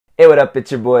Hey, what up? It's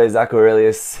your boy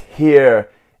ZakuAurelius here,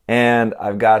 and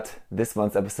I've got this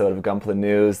month's episode of Gunpla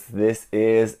News. This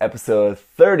is episode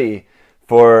 30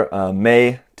 for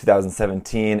May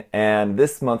 2017, and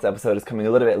this month's episode is coming a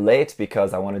little bit late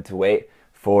because I wanted to wait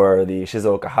for the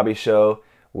Shizuoka Hobby Show,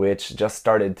 which just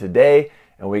started today,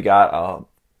 and we got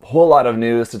a whole lot of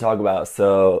news to talk about.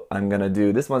 So I'm gonna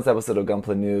do this month's episode of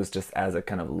Gunpla News just as a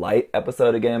kind of light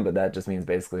episode again, but that just means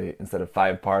basically instead of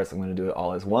 5 parts, I'm gonna do it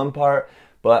all as 1 part.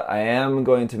 But I am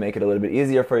going to make it a little bit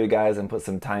easier for you guys and put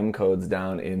some time codes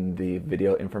down in the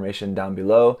video information down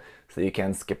below so you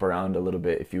can skip around a little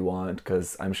bit if you want,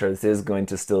 because I'm sure this is going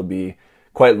to still be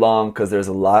quite long because there's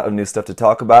a lot of new stuff to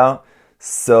talk about.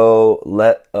 So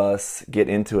let us get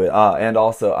into it. And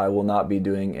also I will not be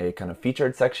doing a kind of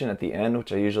featured section at the end,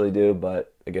 which I usually do,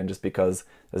 but again, just because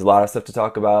there's a lot of stuff to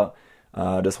talk about,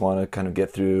 I just want to kind of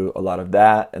get through a lot of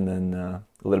that, and then a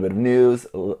little bit of news,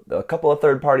 a couple of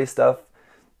third-party stuff,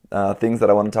 things that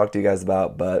I want to talk to you guys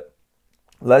about. But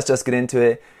let's just get into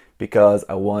it because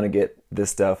I want to get this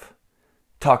stuff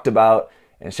talked about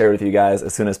and shared with you guys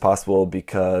as soon as possible,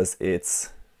 because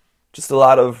it's just a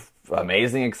lot of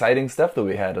amazing, exciting stuff that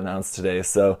we had announced today.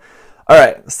 So,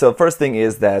 alright, so first thing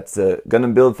is that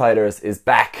Gundam Build Fighters is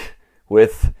back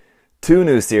with 2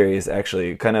 new series,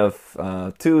 actually, kind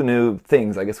of 2 new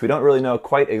things. I guess we don't really know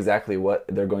quite exactly what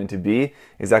they're going to be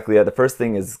exactly yet. The first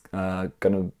thing is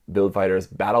Gundam Build Fighters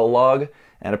Battle Log,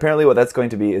 and apparently what that's going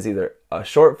to be is either a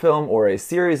short film or a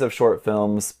series of short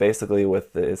films, basically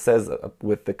with the, it says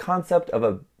with the concept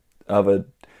of a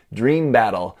dream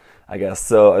battle, I guess.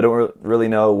 So I don't really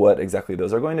know what exactly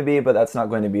those are going to be, but that's not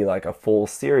going to be like a full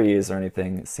series or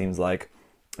anything, it seems like.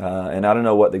 And I don't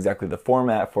know what exactly the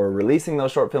format for releasing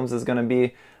those short films is going to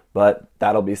be, but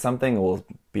that'll be something. We'll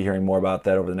be hearing more about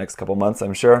that over the next couple months,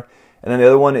 I'm sure. And then the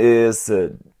other one is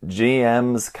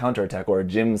GM's Counterattack, or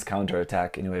Jim's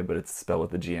Counterattack anyway, but it's spelled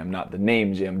with the GM, not the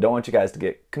name Jim. Don't want you guys to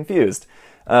get confused.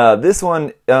 This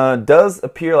one does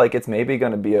appear like it's maybe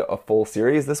going to be a full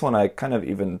series. This one I kind of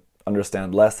even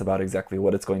understand less about exactly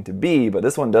what it's going to be, but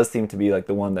this one does seem to be like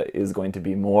the one that is going to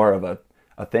be more of a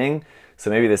thing. So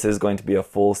maybe this is going to be a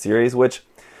full series, which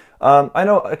I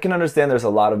know I can understand there's a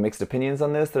lot of mixed opinions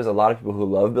on this. There's a lot of people who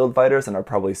love Build Fighters and are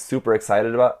probably super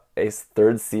excited about a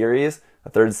 3rd series, a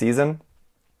 3rd season,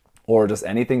 or just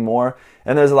anything more.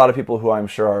 And there's a lot of people who I'm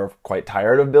sure are quite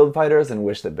tired of Build Fighters and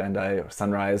wish that Bandai or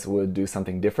Sunrise would do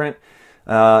something different.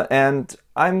 And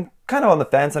I'm kind of on the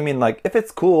fence. I mean, like, if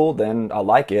it's cool, then I'll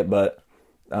like it, but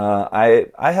I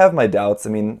have my doubts. I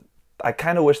mean, I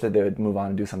kind of wish that they would move on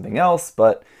and do something else,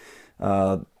 but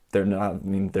they're not. I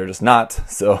mean, they're just not.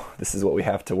 So this is what we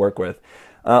have to work with.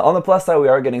 On the plus side, we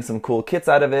are getting some cool kits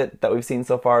out of it that we've seen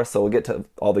so far. So we'll get to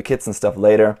all the kits and stuff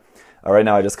later. Right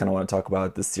now, I just kind of want to talk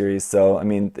about this series. So, I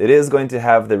mean, it is going to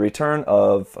have the return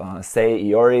of Sei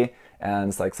Iori and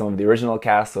it's like some of the original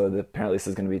cast. So apparently this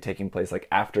is going to be taking place like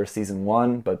after season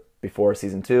 1, but before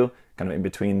season 2, kind of in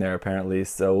between there apparently.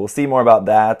 So we'll see more about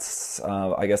that.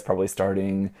 I guess probably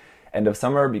starting end of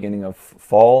summer, beginning of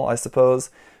fall, I suppose.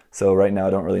 So right now I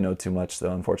don't really know too much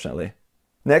though, unfortunately.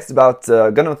 Next, about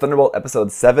Gundam Thunderbolt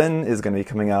Episode 7 is going to be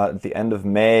coming out at the end of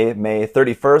May, May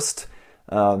 31st.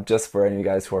 Just for any of you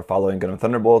guys who are following Gundam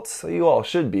Thunderbolt, so you all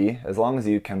should be, as long as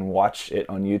you can watch it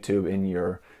on YouTube in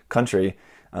your country,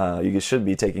 you should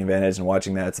be taking advantage and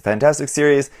watching that. It's a fantastic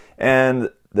series, and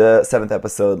the 7th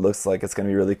episode looks like it's going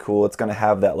to be really cool. It's going to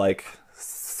have that like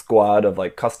squad of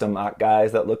like custom Ak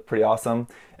guys that look pretty awesome,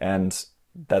 and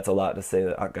that's a lot to say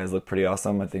that Ak guys look pretty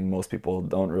awesome. I think most people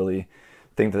don't really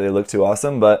think that they look too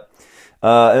awesome, but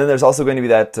and then there's also going to be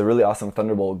that really awesome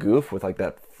Thunderbolt goof with like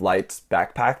that flight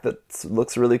backpack that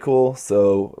looks really cool.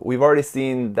 So we've already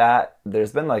seen that.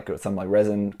 There's been like some like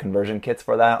resin conversion kits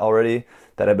for that already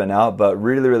that have been out, but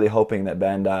really hoping that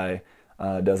Bandai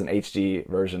does an HD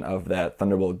version of that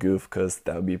Thunderbolt goof, because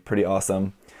that would be pretty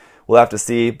awesome. We'll have to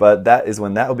see, but that is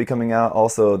when that will be coming out.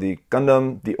 Also, the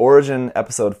Gundam The Origin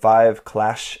Episode 5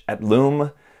 Clash at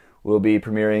Loom will be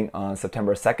premiering on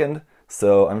September 2nd.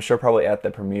 So I'm sure probably at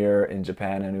the premiere in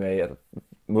Japan anyway, at the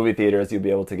movie theaters, you'll be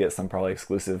able to get some probably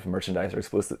exclusive merchandise or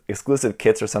exclusive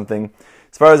kits or something.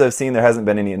 As far as I've seen, there hasn't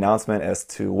been any announcement as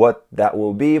to what that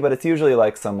will be, but it's usually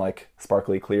like some like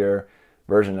sparkly clear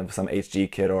version of some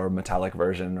HG kit or metallic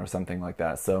version or something like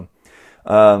that. So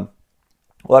we'll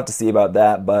have to see about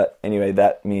that, but anyway,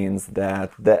 that means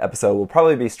that that episode will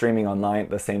probably be streaming online at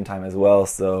the same time as well.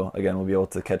 So again, we'll be able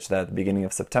to catch that at the beginning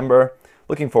of September.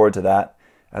 Looking forward to that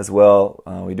as well.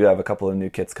 We do have a couple of new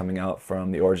kits coming out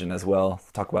from the Origin as well. We'll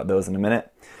talk about those in a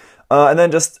minute. And then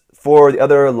just for the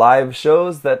other live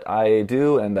shows that I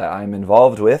do and that I'm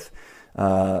involved with,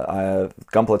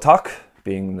 Gunpla Talk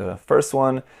being the first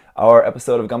one. Our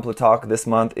episode of Gunpla Talk this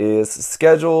month is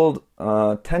scheduled,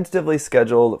 tentatively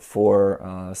scheduled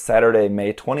for Saturday,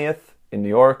 May 20th in New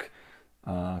York,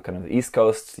 kind of the East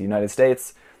Coast, United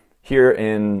States. Here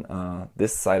in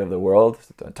this side of the world,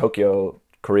 Tokyo,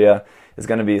 Korea, is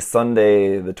going to be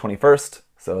Sunday the 21st.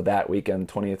 So that weekend,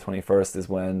 20th, 21st, is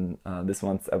when this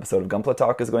month's episode of Gunpla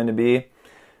Talk is going to be.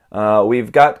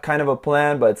 We've got kind of a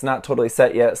plan, but it's not totally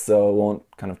set yet, so I won't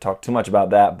kind of talk too much about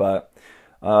that. But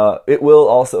it will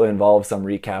also involve some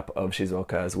recap of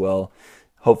Shizuoka as well,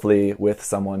 hopefully with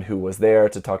someone who was there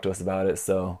to talk to us about it.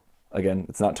 So again,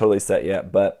 it's not totally set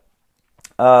yet, but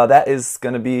that is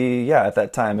going to be, yeah, at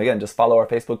that time. Again, just follow our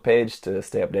Facebook page to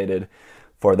stay updated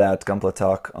for that Gunpla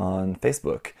Talk on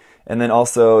Facebook. And then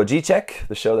also G-Check,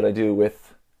 the show that I do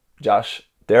with Josh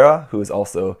Dara, who is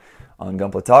also on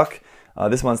Gunpla Talk.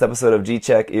 This month's episode of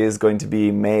G-Check is going to be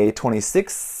May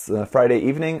 26th, Friday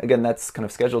evening. Again, that's kind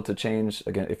of scheduled to change.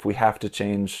 Again, if we have to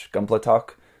change Gunpla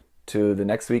Talk to the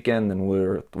next weekend, then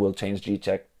we'll change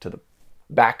G-Check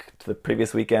back to the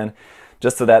previous weekend,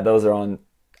 just so that those are on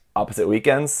opposite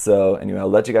weekends. So anyway, I'll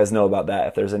let you guys know about that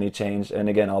if there's any change. And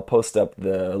again, I'll post up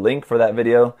the link for that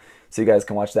video so you guys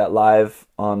can watch that live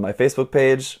on my Facebook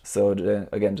page. So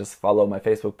again, just follow my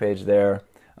Facebook page there.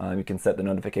 You can set the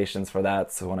notifications for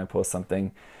that, so when I post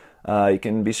something, you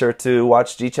can be sure to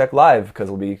watch G-Check live, because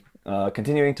we'll be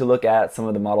continuing to look at some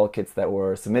of the model kits that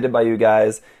were submitted by you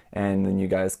guys, and then you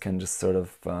guys can just sort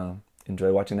of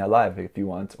enjoy watching that live if you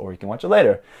want, or you can watch it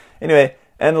later. Anyway,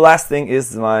 and the last thing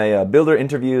is my Builder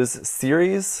Interviews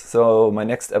series. So my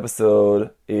next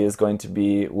episode is going to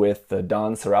be with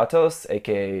Don Cerratos,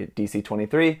 aka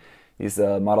DC23. He's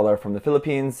a modeler from the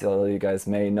Philippines. So you guys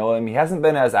may know him. He hasn't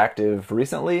been as active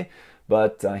recently,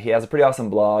 but he has a pretty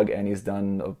awesome blog, and he's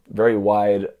done a very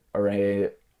wide array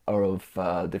of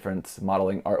different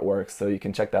modeling artworks. So you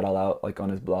can check that all out, like on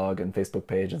his blog and Facebook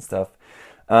page and stuff.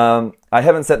 I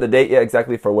haven't set the date yet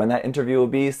exactly for when that interview will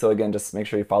be. So again, just make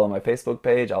sure you follow my Facebook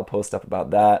page. I'll post up about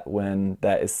that when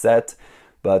that is set.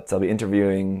 But I'll be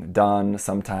interviewing Don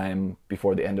sometime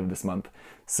before the end of this month.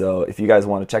 So if you guys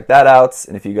want to check that out,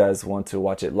 and if you guys want to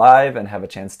watch it live and have a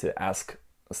chance to ask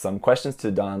some questions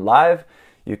to Don live,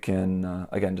 you can,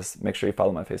 again, just make sure you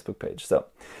follow my Facebook page. So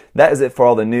that is it for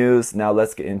all the news. Now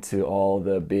let's get into all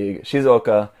the big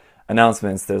Shizuoka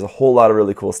announcements. There's a whole lot of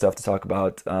really cool stuff to talk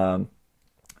about.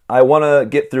 I want to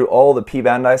get through all the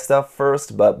P-Bandai stuff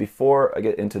first, but before I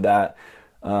get into that,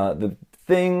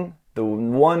 the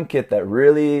one kit that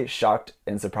really shocked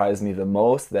and surprised me the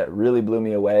most, that really blew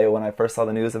me away when I first saw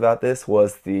the news about this,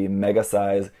 was the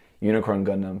MegaSize Unicorn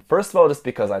Gundam. First of all, just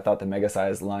because I thought the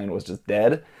MegaSize line was just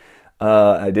dead.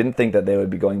 I didn't think that they would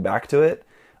be going back to it,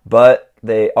 but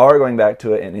they are going back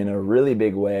to it, and in a really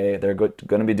big way. They're going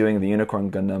to be doing the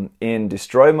Unicorn Gundam in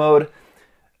destroy mode.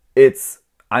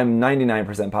 I'm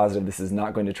 99% positive this is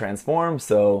not going to transform,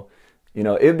 so you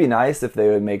know, it would be nice if they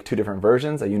would make two different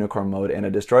versions, a unicorn mode and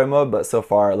a destroy mode, but so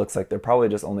far it looks like they're probably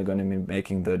just only going to be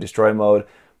making the destroy mode,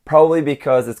 probably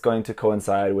because it's going to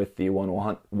coincide with the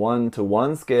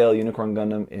 1:1 scale Unicorn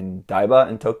Gundam in Daiba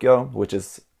in Tokyo, which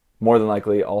is more than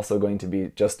likely also going to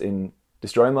be just in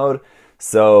destroy mode.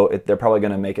 So they're probably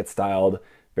going to make it styled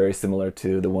very similar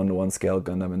to the 1:1 scale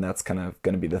Gundam, and that's kind of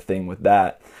going to be the thing with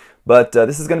that. But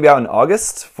this is going to be out in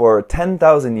August for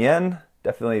 10,000 yen,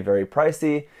 definitely very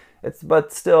pricey.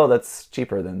 But still, that's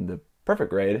cheaper than the perfect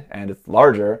grade, and it's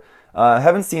larger. I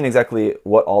haven't seen exactly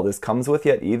what all this comes with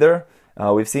yet either.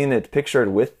 We've seen it pictured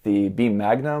with the Beam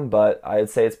Magnum, but I'd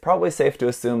say it's probably safe to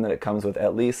assume that it comes with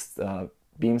at least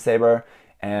Beam Saber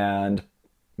and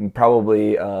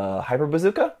probably Hyper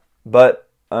Bazooka, but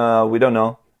we don't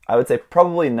know. I would say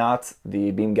probably not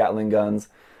the Beam Gatling guns,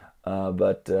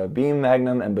 but Beam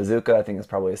Magnum and Bazooka I think is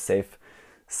probably a safe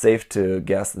to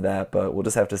guess that, but we'll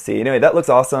just have to see. Anyway, that looks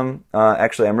awesome.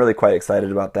 Actually, I'm really quite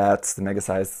excited about that. The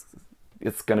MegaSize,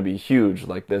 it's going to be huge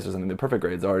like this or something. The perfect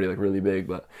grade's already like really big,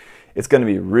 but it's going to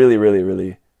be really, really,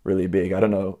 really, really big. I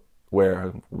don't know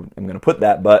where I'm going to put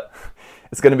that, but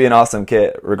it's going to be an awesome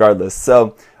kit regardless.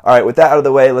 So, all right, with that out of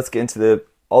the way, let's get into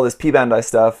all this P-Bandai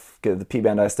stuff, get the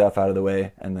P-Bandai stuff out of the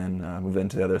way, and then move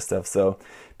into the other stuff. So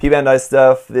P-Bandai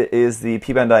stuff is the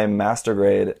P-Bandai Master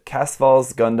Grade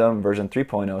Casfalls Gundam version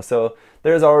 3.0. So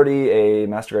there's already a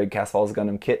Master Grade Casfalls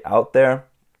Gundam kit out there,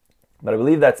 but I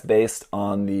believe that's based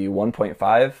on the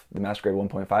 1.5, the Master Grade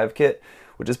 1.5 kit,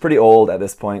 which is pretty old at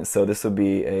this point. So this would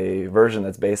be a version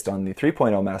that's based on the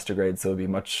 3.0 Master Grade, so it would be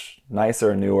much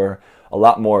nicer, newer, a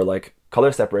lot more like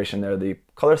color separation there. The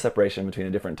color separation between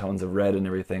the different tones of red and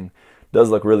everything does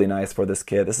look really nice for this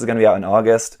kit. This is going to be out in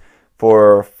August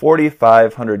for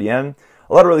 4,500 yen.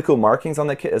 A lot of really cool markings on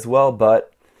the kit as well,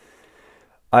 but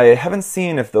I haven't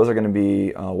seen if those are going to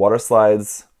be water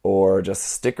slides or just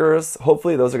stickers.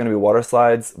 Hopefully those are going to be water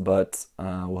slides, but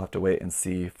we'll have to wait and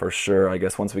see for sure. I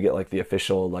guess once we get like the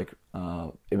official like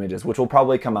images, which will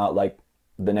probably come out like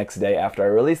the next day after I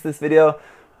release this video.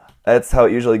 That's how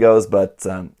it usually goes. But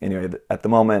anyway, at the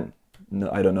moment,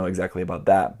 no, I don't know exactly about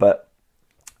that. But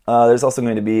there's also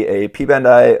going to be a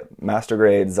P-Bandai Master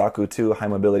Grade Zaku 2 High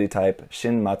Mobility Type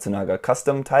Shin Matsunaga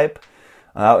Custom Type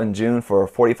out in June for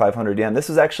 4,500 yen. This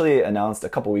was actually announced a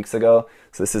couple weeks ago,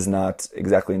 so this is not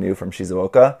exactly new from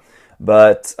Shizuoka,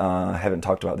 but I haven't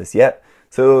talked about this yet.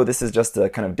 So this is just a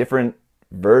kind of different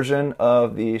version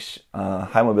of the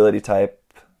High Mobility Type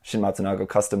Shin Matsunaga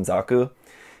Custom Zaku.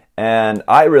 And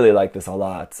I really like this a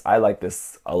lot. I like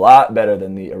this a lot better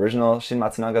than the original Shin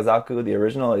Matsunaga Zaku. The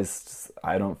original is just,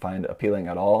 I don't find appealing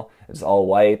at all. It's all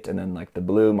white and then like the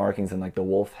blue markings and like the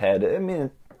wolf head. I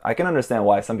mean, I can understand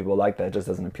why some people like that. It just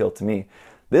doesn't appeal to me.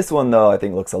 This one though, I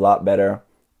think looks a lot better.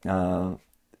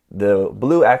 The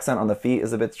blue accent on the feet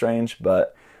is a bit strange,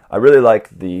 but I really like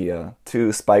the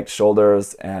two spiked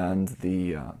shoulders, and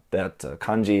the that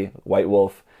kanji white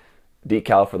wolf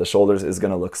decal for the shoulders is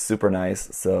going to look super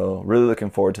nice. So really looking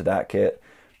forward to that kit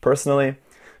personally.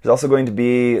 There's also going to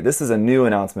be, this is a new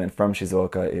announcement from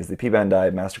Shizuoka, is the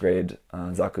P-Bandai Master Grade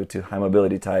Zaku 2 High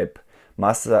Mobility Type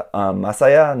Masaya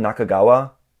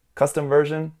Nakagawa custom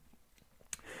version.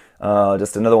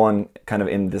 Just another one kind of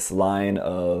in this line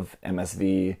of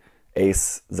MSV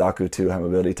Ace Zaku 2 High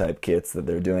Mobility Type kits that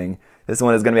they're doing. This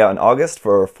one is going to be out in August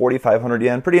for 4,500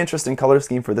 yen. Pretty interesting color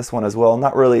scheme for this one as well.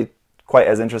 Not really quite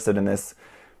as interested in this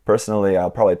personally. I'll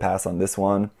probably pass on this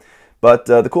one. But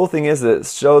the cool thing is that it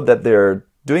showed that they're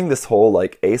doing this whole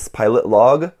like Ace pilot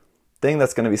log thing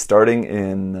that's going to be starting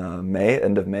in May,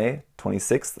 end of May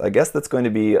 26th. I guess that's going to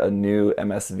be a new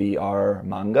MSVR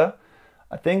manga,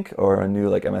 I think, or a new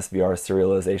like MSVR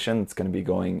serialization. It's going to be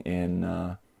going in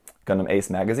Gundam Ace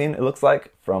magazine, it looks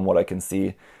like, from what I can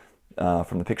see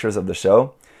from the pictures of the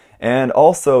show. And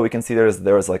also we can see there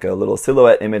was like a little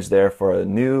silhouette image there for a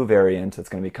new variant that's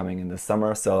going to be coming in this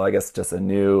summer. So I guess just a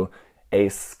new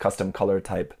Ace custom color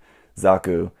type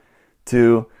Zaku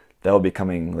 2 that will be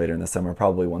coming later in the summer.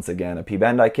 Probably once again a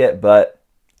P-Bandai kit, but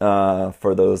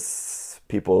for those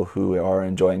people who are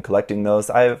enjoying collecting those,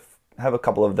 I have a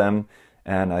couple of them,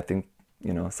 and I think,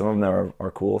 you know, some of them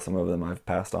are cool, some of them I've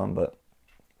passed on, but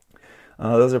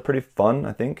those are pretty fun,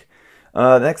 I think.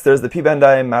 Next, there's the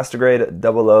P-Bandai Master Grade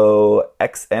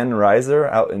 00XN Riser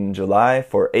out in July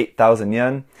for 8,000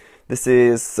 yen. This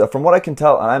is, from what I can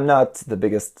tell, I'm not the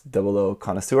biggest 00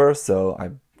 connoisseur, so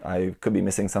I could be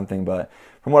missing something, but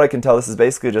from what I can tell, this is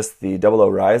basically just the 00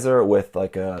 Riser with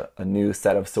like a new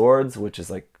set of swords, which is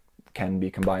like, can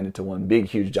be combined into one big,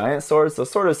 huge, giant sword. So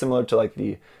sort of similar to like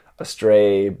the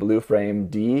Astray Blue Frame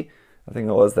D, I think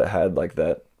it was, that had like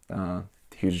that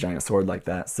huge, giant sword like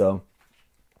that. So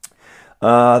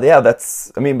yeah,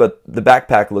 that's, I mean, but the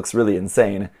backpack looks really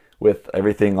insane with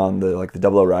everything on the, like the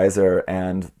 00 Riser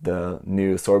and the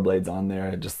new sword blades on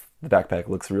there. Just, the backpack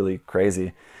looks really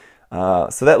crazy.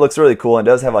 So that looks really cool, and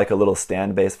does have like a little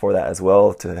stand base for that as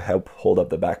well to help hold up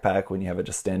the backpack when you have it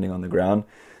just standing on the ground.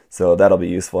 So that'll be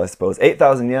useful, I suppose.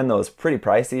 8,000 yen though is pretty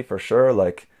pricey for sure.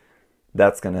 Like,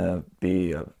 that's gonna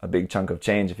be a big chunk of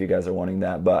change if you guys are wanting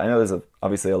that. But I know there's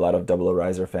obviously a lot of 00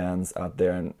 Riser fans out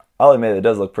there, and I'll admit it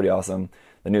does look pretty awesome.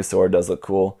 The new sword does look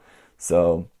cool,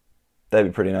 so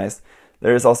that'd be pretty nice.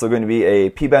 There's also going to be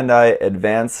a P-Bandai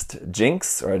Advanced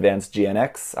Jinx, or Advanced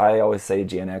GNX. I always say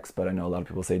GNX, but I know a lot of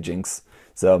people say Jinx.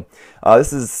 So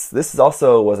this is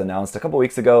also was announced a couple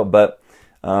weeks ago, but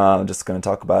I'm just going to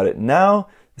talk about it now.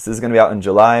 This is going to be out in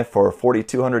July for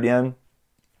 4,200 yen.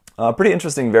 Pretty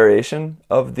interesting variation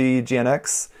of the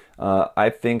GNX. I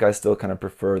think I still kind of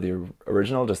prefer the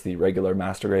original, just the regular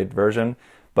Master Grade version.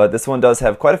 But this one does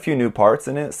have quite a few new parts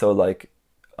in it, so like,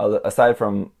 aside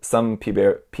from some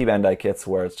P-Bandai kits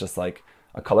where it's just like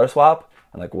a color swap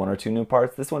and like 1 or 2 new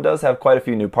parts, this one does have quite a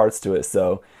few new parts to it.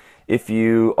 So if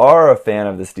you are a fan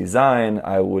of this design,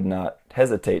 I would not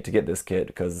hesitate to get this kit,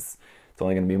 because it's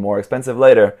only going to be more expensive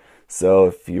later. So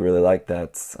if you really like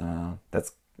that,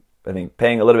 I think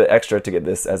paying a little bit extra to get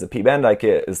this as a P-Bandai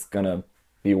kit is going to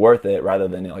be worth it, rather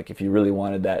than like if you really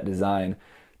wanted that design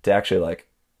to actually like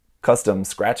custom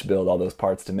scratch build all those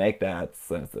parts to make that.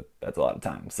 That's a lot of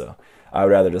time. So I would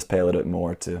rather just pay a little bit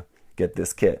more to get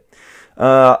this kit.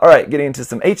 Alright, getting into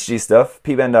some HG stuff.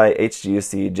 P-Bandai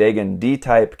HGUC Jagan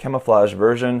D-Type Camouflage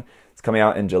version. It's coming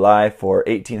out in July for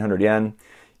 1,800 yen.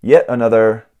 Yet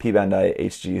another P-Bandai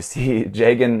HGUC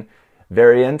Jagan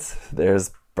variant. There's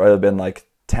probably been like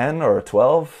 10 or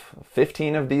 12,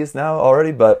 15 of these now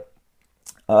already, but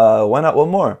why not one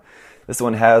more? This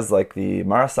one has like the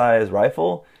MegaSize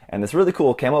rifle and this really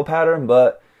cool camo pattern,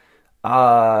 but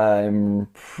I'm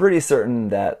pretty certain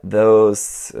that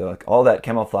those, all that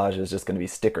camouflage is just going to be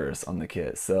stickers on the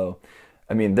kit. So,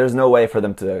 I mean, there's no way for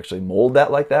them to actually mold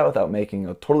that like that without making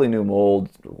a totally new mold,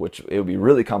 which it would be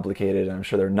really complicated, and I'm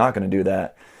sure they're not going to do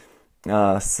that.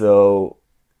 So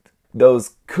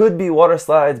those could be water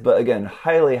slides, but again,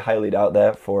 highly doubt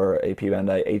that for a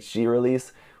P-Bandai HG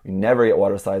release. We never get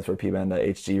water slides for P-Bandai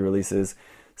HG releases,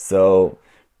 so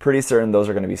pretty certain those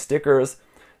are going to be stickers.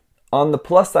 On the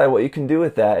plus side, what you can do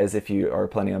with that is if you are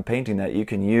planning on painting that, you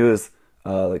can use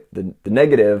like the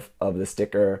negative of the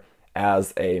sticker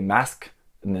as a mask,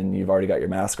 and then you've already got your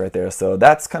mask right there. So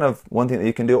that's kind of one thing that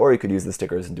you can do, or you could use the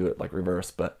stickers and do it like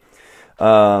reverse, but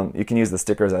you can use the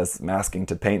stickers as masking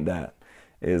to paint that,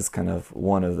 is kind of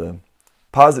one of the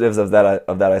positives of that,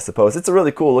 I suppose. It's a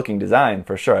really cool looking design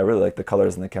for sure. I really like the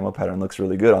colors, and the camo pattern looks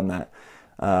really good on that.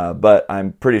 But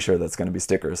I'm pretty sure that's going to be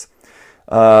stickers.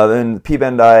 Then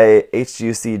P-Bandai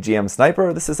HGUC GM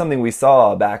Sniper. This is something we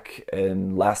saw back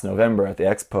in last November at the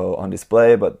Expo on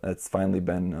display, but it's finally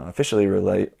been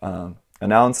officially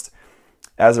announced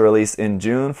as a release in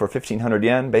June for 1,500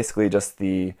 yen. Basically just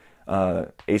the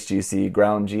HGUC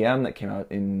ground GM that came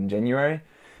out in January.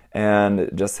 And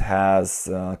it just has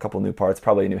a couple new parts,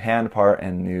 probably a new hand part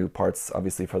and new parts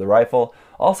obviously for the rifle.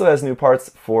 Also has new parts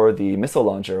for the missile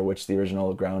launcher, which the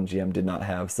original ground GM did not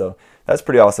have. So that's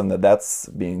pretty awesome that that's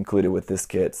being included with this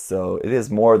kit. So it is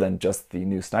more than just the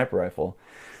new sniper rifle.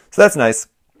 So that's nice.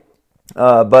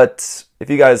 But if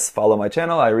you guys follow my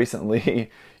channel, I recently,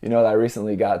 I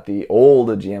recently got the old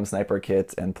GM sniper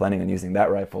kit and planning on using that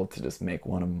rifle to just make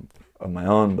one of my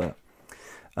own. But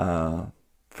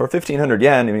for 1,500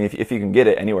 yen, I mean, if you can get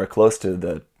it anywhere close to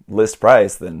the list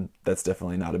price, then that's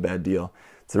definitely not a bad deal.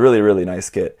 It's a really nice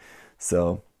kit,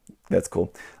 so that's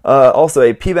cool. Also,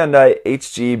 a P-Bandai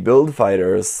HG Build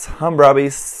Fighters Hammurabi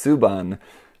Suban.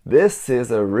 This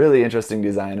is a really interesting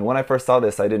design, and when I first saw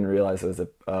this, I didn't realize it was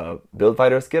a Build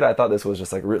Fighters kit. I thought this was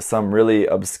just like some really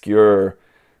obscure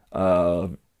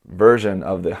version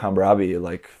of the Hammurabi,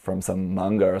 like from some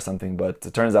manga or something, but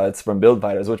it turns out it's from Build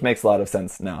Fighters, which makes a lot of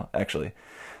sense now, actually.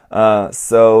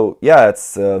 So yeah,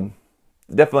 it's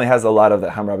definitely has a lot of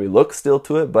that Hammurabi look still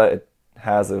to it, but it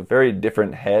has a very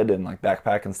different head and like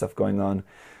backpack and stuff going on,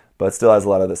 but still has a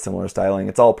lot of the similar styling.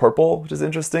 It's all purple, which is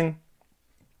interesting.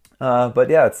 But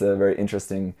yeah, it's a very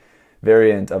interesting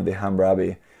variant of the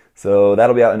Hammurabi. So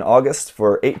that'll be out in August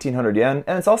for 1,800 yen.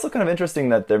 And it's also kind of interesting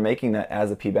that they're making that as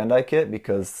a P-Bandai kit,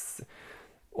 because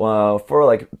for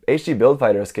like HG Build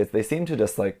Fighters kits, they seem to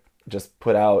just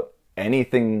put out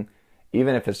anything.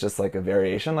 Even if it's just like a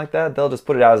variation like that, they'll just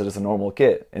put it out as just a normal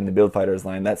kit in the Build Fighters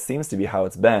line. That seems to be how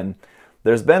it's been.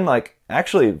 There's been like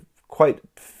actually quite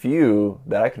few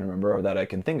that I can remember or that I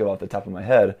can think of off the top of my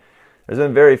head. There's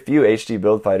been very few HG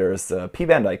Build Fighters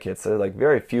P-Bandai kits. They're like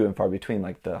very few and far between.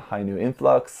 Like the High New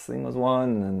Influx thing was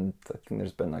one, and I think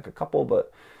there's been like a couple,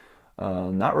 but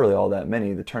not really all that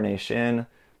many. The Turnation,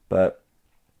 but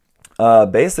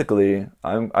basically,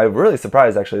 I'm really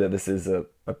surprised actually that this is a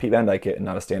P-Bandai kit and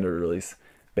not a standard release,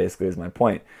 basically is my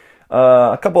point.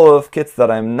 A couple of kits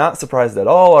that I'm not surprised at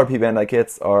all are P-Bandai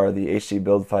kits are the HG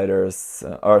Build Fighters,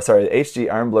 the HG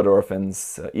Ironblood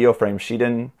Orphans EO Frame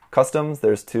Shiden customs.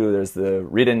 There's two, there's the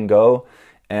Riden Go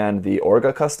and the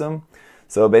Orga custom.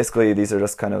 So basically these are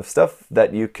just kind of stuff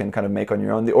that you can kind of make on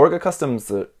your own. The Orga custom's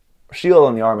the shield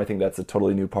on the arm, I think that's a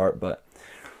totally new part, but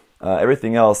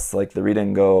everything else, like the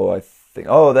Riden Go, I think,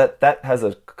 oh, that has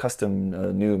a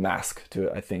custom new mask to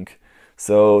it, I think.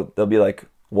 So there'll be like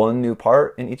one new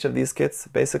part in each of these kits,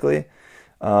 basically.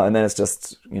 And then it's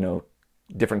just,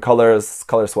 different colors,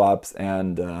 color swaps,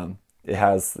 and it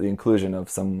has the inclusion of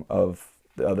some of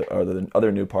the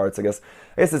other new parts, I guess.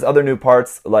 There's other new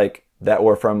parts like that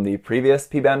were from the previous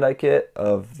P-Bandai kit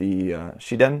of the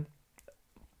Shiden.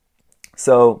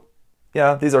 So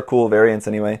yeah, these are cool variants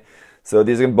anyway. So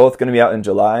these are both going to be out in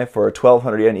July for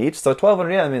 1,200 yen each. So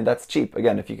 1,200 yen, I mean, that's cheap.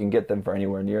 Again, if you can get them for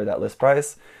anywhere near that list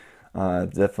price,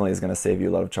 definitely is going to save you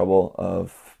a lot of trouble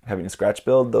of having to scratch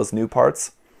build those new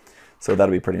parts. So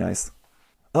that'll be pretty nice.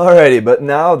 Alrighty, but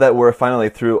now that we're finally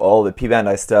through all the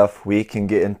P-Bandai stuff, we can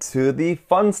get into the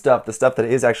fun stuff, the stuff that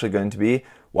is actually going to be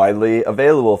widely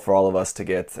available for all of us to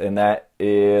get. And that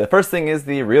is, the first thing is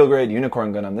the Real Grade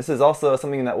Unicorn Gundam. This is also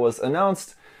something that was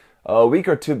announced a week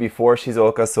or two before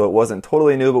Shizuoka, so it wasn't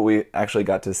totally new, but we actually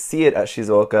got to see it at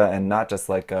Shizuoka, and not just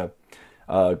like a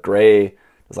gray,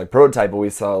 it's like prototype, but we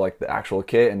saw like the actual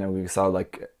kit, and then we saw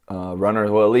like runner,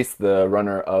 well, at least the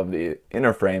runner of the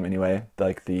inner frame anyway,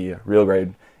 like the real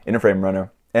grade inner frame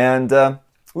runner. And it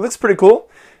looks pretty cool.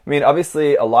 I mean,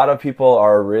 obviously, a lot of people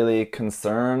are really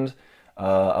concerned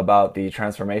about the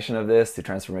transformation of this, the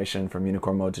transformation from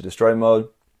unicorn mode to destroy mode,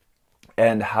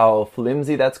 and how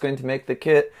flimsy that's going to make the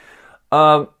kit.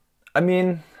 I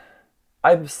mean,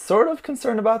 I'm sort of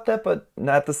concerned about that, but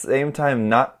at the same time,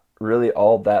 not really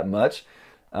all that much.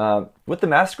 With the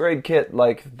Masquerade kit,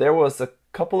 like, there was a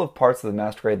couple of parts of the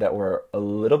Masquerade that were a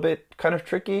little bit kind of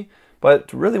tricky,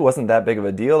 but really wasn't that big of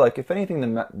a deal. Like, if anything,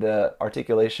 the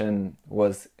articulation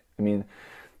was, I mean,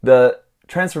 the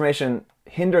transformation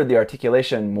hindered the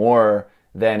articulation more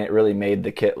than it really made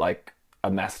the kit like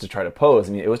a mess to try to pose.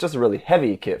 I mean, it was just a really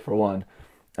heavy kit for one.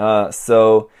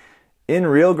 So in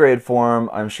real grade form,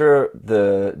 I'm sure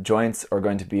the joints are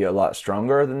going to be a lot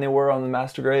stronger than they were on the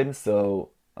Master Grade, so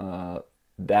the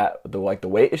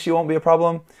weight issue won't be a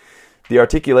problem. The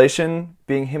articulation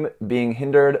being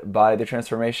hindered by the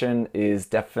transformation is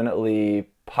definitely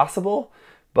possible,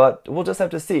 but we'll just have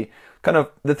to see. Kind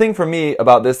of the thing for me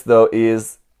about this though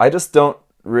is I just don't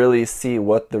really see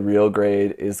what the real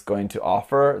grade is going to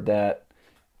offer that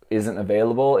isn't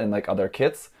available in like other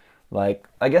kits. Like,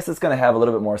 I guess it's going to have a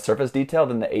little bit more surface detail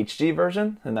than the HG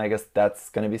version, and I guess that's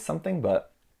going to be something.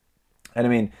 But, and I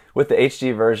mean, with the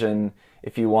HG version,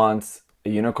 if you want a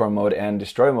unicorn mode and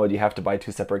destroy mode, you have to buy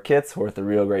 2 separate kits. Or with the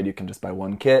real grade, you can just buy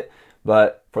 1 kit.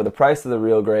 But for the price of the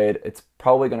real grade, it's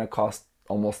probably going to cost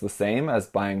almost the same as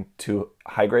buying 2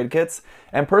 high grade kits.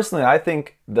 And personally, I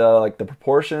think the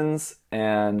proportions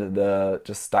and the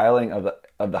just styling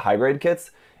of the high grade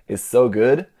kits is so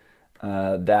good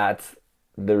that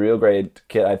the real grade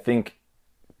kit, I think,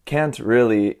 can't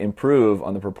really improve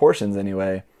on the proportions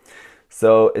anyway.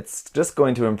 So it's just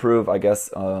going to improve, I guess,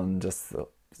 just the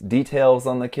details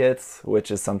on the kits,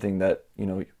 which is something that, you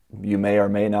know, you may or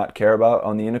may not care about.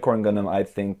 On the Unicorn Gundam, I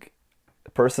think,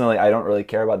 personally, I don't really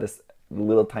care about this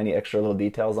little tiny extra little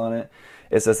details on it.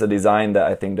 It's just a design that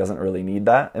I think doesn't really need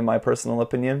that, in my personal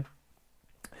opinion.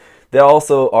 They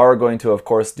also are going to, of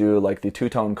course, do like the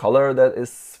two-tone color that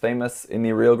is famous in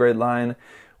the real grade line,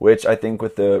 which I think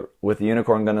with the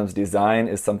Unicorn Gundam's design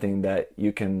is something that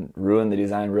you can ruin the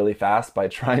design really fast by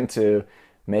trying to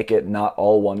make it not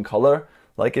all one color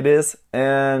like it is.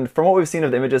 And from what we've seen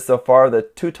of the images so far, the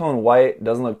two-tone white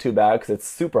doesn't look too bad because it's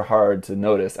super hard to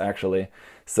notice, actually.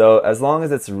 So as long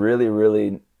as it's really,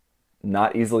 really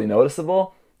not easily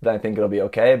noticeable, then I think it'll be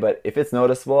okay. But if it's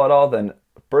noticeable at all, then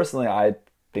personally I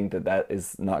think that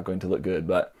is not going to look good.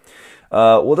 But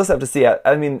we'll just have to see.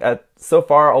 I mean, so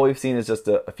far all we've seen is just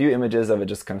a few images of it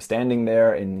just kind of standing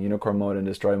there in unicorn mode and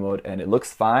destroy mode, and it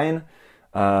looks fine.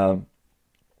 But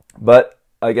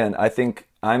again, I think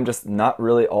I'm just not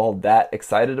really all that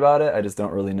excited about it. I just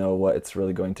don't really know what it's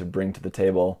really going to bring to the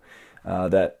table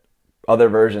that other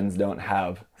versions don't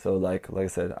have. So like I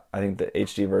said, I think the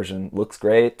HD version looks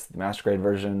great. The Master Grade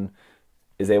version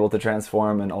is able to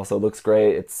transform and also looks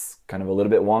great. It's kind of a little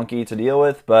bit wonky to deal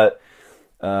with, but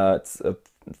it's a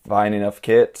fine enough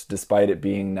kit despite it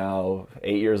being now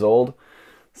 8 years old.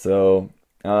 So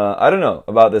I don't know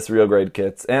about this real grade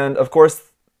kits. And of course,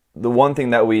 the one thing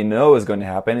that we know is going to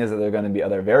happen is that there are going to be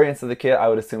other variants of the kit. I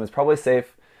would assume it's probably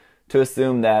safe to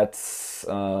assume that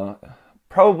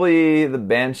probably the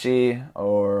Banshee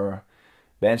or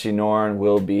Banshee Norn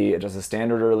will be just a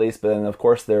standard release, but then of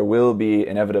course there will be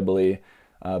inevitably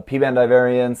P-Bandai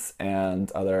variants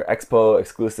and other Expo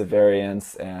exclusive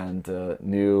variants and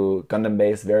new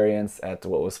Gundam-based variants at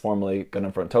what was formerly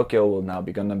Gundam Front Tokyo will now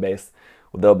be Gundam-based.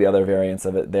 There'll be other variants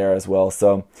of it there as well.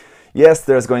 So yes,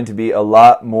 there's going to be a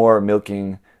lot more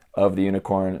milking of the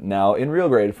unicorn now in real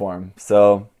grade form.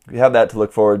 So we have that to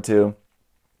look forward to.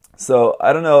 So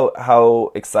I don't know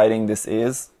how exciting this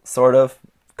is, sort of,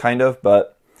 kind of,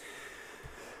 but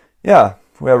yeah,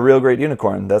 we have a real grade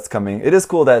unicorn that's coming. It is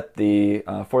cool that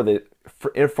for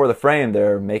the frame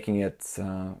they're making it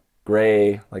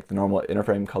gray, like the normal inner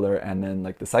frame color, and then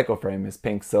like the Psycho frame is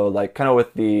pink. So like kind of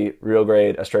with the real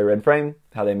grade Astray Red frame,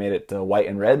 how they made it white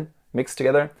and red mixed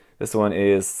together. This one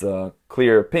is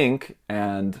clear pink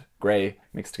and gray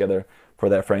mixed together for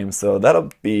that frame. So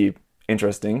that'll be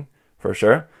interesting for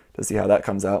sure to see how that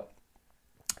comes out.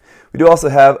 We do also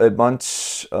have a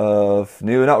bunch of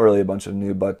new, not really a bunch of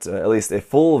new, but at least a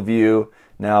full view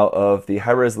now of the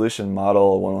high resolution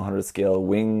model 1/100 scale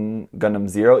Wing Gundam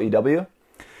 0 EW.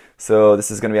 So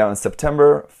this is going to be out in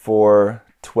September for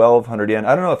 1,200 yen.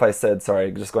 I don't know if I said,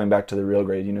 sorry, just going back to the real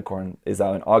grade unicorn, is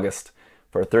out in August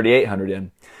for 3,800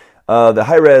 yen. The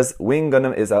high-res Wing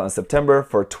Gundam is out in September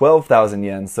for 12,000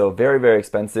 yen, so very, very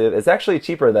expensive. It's actually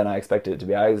cheaper than I expected it to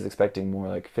be. I was expecting more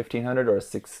like 1,500 or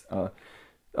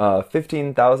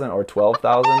 15,000 or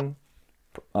 12,000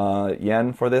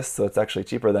 yen for this, so it's actually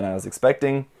cheaper than I was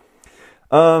expecting.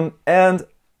 And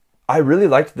I really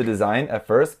liked the design at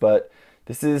first, but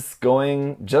this is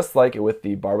going just like it with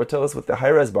the Barbatos. With the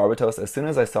high-res Barbatos, as soon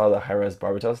as I saw the high-res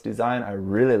Barbatos design, I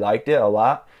really liked it a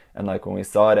lot. And like when we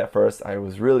saw it at first, I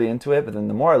was really into it. But then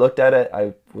the more I looked at it,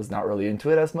 I was not really into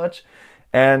it as much.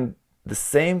 And the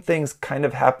same thing's kind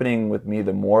of happening with me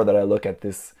the more that I look at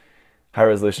this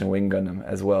high-resolution Wing Gundam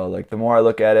as well. Like the more I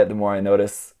look at it, the more I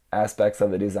notice aspects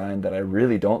of the design that I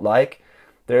really don't like.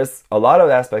 There's a lot of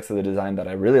aspects of the design that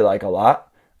I really like a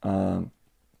lot,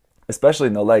 especially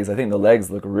in the legs. I think the legs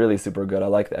look really super good. I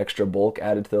like the extra bulk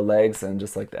added to the legs and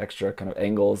just like the extra kind of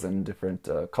angles and different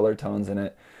color tones in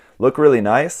it. Look really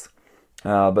nice,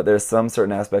 but there's some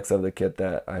certain aspects of the kit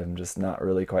that I'm just not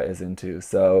really quite as into.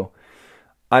 So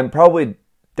I'm probably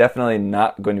definitely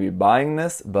not going to be buying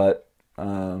this, but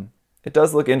it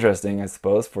does look interesting, I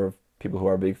suppose, for people who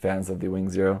are big fans of the Wing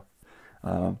Zero.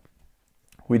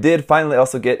 We did finally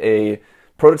also get a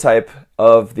prototype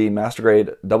of the Master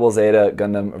Grade Double Zeta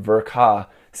Gundam Ver-Ka.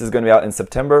 This is going to be out in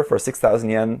September for 6,000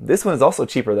 yen. This one is also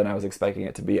cheaper than I was expecting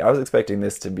it to be. I was expecting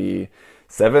this to be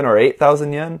 7,000 or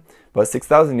 8,000 yen, but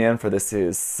 6,000 yen for this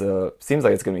is seems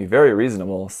like it's going to be very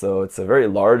reasonable. So it's a very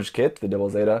large kit, the Double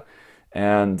Zeta,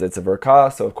 and it's a Ver-Ka,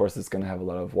 so of course it's going to have a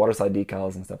lot of waterside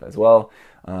decals and stuff as well.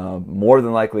 More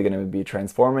than likely going to be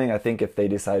transforming. I think if they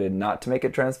decided not to make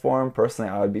it transform,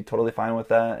 personally I would be totally fine with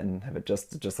that and have it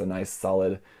just a nice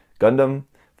solid Gundam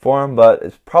form, but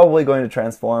it's probably going to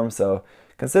transform, so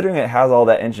considering it has all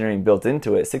that engineering built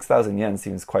into it, 6,000 yen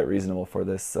seems quite reasonable for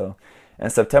this. So in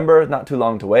September, not too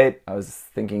long to wait. I was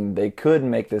thinking they could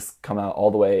make this come out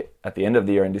all the way at the end of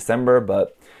the year in December,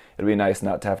 but it'd be nice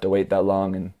not to have to wait that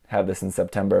long and have this in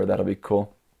September. That'll be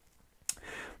cool.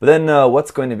 But then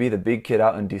what's going to be the big kit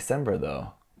out in December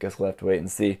though? Guess we'll have to wait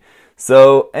and see.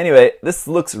 So anyway, this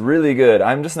looks really good.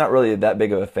 I'm just not really that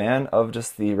big of a fan of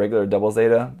just the regular Double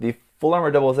Zeta. The Full Armor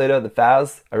Double Zeta, the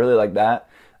FAZ, I really like that.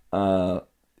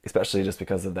 Especially just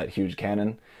because of that huge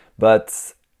cannon.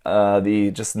 But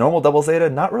the just normal Double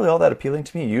Zeta, not really all that appealing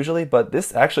to me usually, but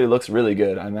this actually looks really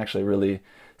good. I'm actually really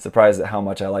surprised at how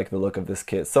much I like the look of this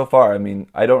kit so far. I mean,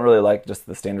 I don't really like just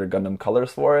the standard Gundam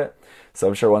colors for it, so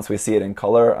I'm sure once we see it in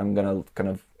color, I'm gonna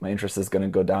my interest is gonna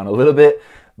go down a little bit.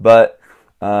 But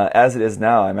as it is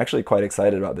now, I'm actually quite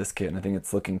excited about this kit, and I think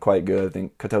it's looking quite good. I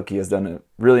think Kotoki has done a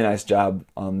really nice job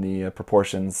on the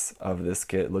proportions of this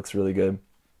kit. It looks really good.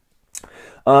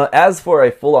 As for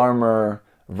a full armor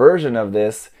version of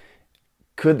this,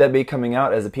 could that be coming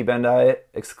out as a P-Bandai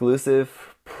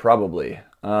exclusive? Probably.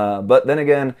 But then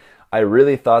again, I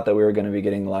really thought that we were going to be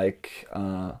getting like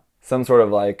some sort of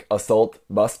like Assault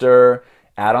Buster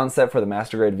add-on set for the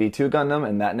Master Grade V2 Gundam,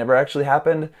 and that never actually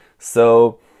happened.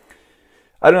 So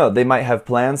I don't know, they might have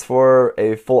plans for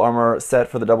a full armor set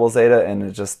for the Double Zeta, and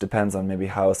it just depends on maybe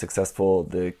how successful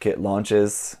the kit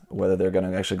launches, whether they're going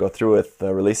to actually go through with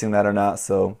releasing that or not.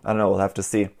 So I don't know, we'll have to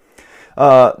see.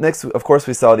 Next, of course,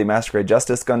 we saw the Master Grade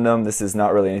Justice Gundam. This is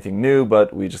not really anything new,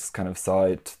 but we just kind of saw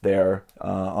it there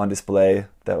on display.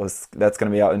 That's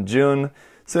going to be out in June,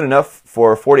 soon enough,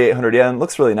 for 4,800 yen.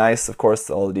 Looks really nice, of course,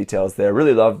 all the details there.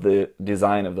 Really love the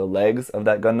design of the legs of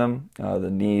that Gundam.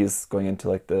 The knees going into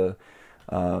like the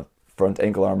front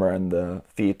ankle armor and the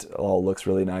feet all looks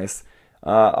really nice.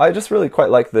 I just really quite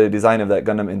like the design of that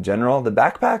Gundam in general. The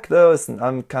backpack, though,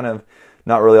 I'm kind of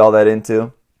not really all that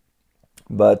into.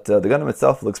 But the Gundam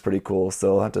itself looks pretty cool,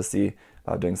 so I'll have to see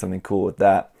about doing something cool with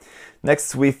that.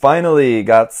 Next, we finally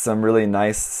got some really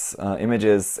nice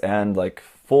images and like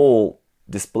full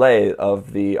display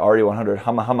of the RE100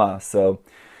 Hama Hama. So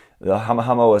the Hama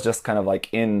Hama was just kind of like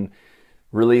in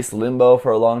release limbo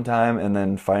for a long time, and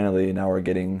then finally now we're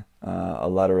getting a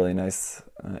lot of really nice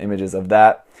images of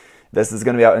that. This is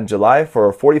going to be out in July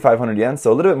for 4,500 yen,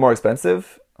 so a little bit more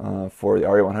expensive. For the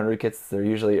RE100 kits, they're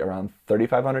usually around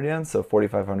 3,500 yen, so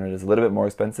 4,500 is a little bit more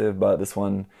expensive, but this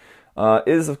one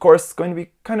is, of course, going to be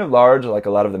kind of large, like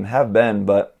a lot of them have been,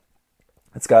 but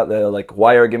it's got the like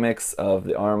wire gimmicks of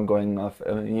the arm going off.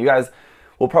 I mean, you guys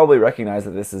will probably recognize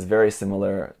that this is very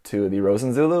similar to the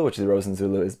Rosenzulu, which the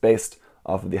Rosenzulu is based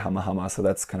off of the Hama Hama, so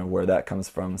that's kind of where that comes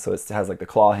from. So it has like the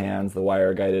claw hands, the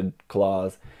wire-guided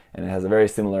claws, and it has a very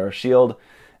similar shield,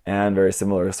 and very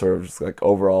similar sort of just like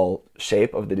overall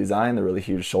shape of the design, the really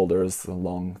huge shoulders, the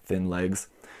long thin legs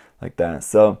like that.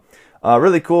 So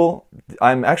really cool.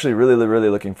 I'm actually really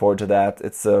looking forward to that.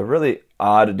 It's a really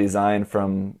odd design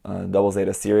from Double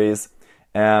Zeta series,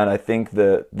 and I think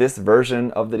this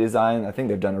version of the design, I think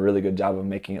they've done a really good job of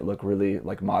making it look really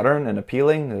like modern and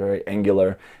appealing. They're very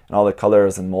angular, and all the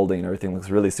colors and molding and everything looks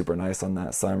really super nice on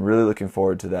that. So I'm really looking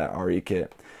forward to that RE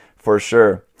kit for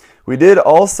sure. We did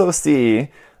also see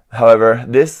However,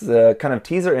 this kind of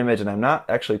teaser image, and I'm not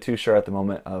actually too sure at the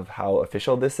moment of how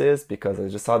official this is because I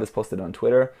just saw this posted on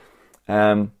Twitter.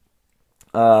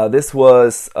 This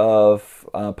was of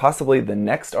possibly the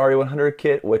next RE100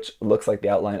 kit, which looks like the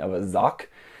outline of a Zak,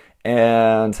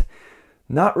 and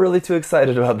not really too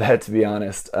excited about that, to be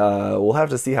honest. We'll have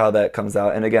to see how that comes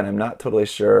out. And again, I'm not totally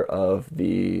sure of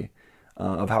the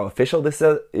of how official this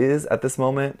is at this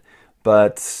moment.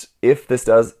 But if this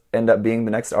does end up being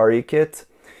the next RE kit,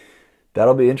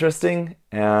 that'll be interesting,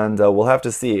 and we'll have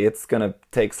to see. It's going to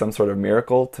take some sort of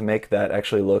miracle to make that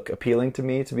actually look appealing to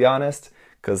me, to be honest,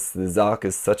 because the Zak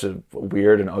is such a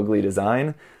weird and ugly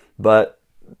design, but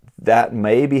that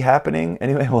may be happening.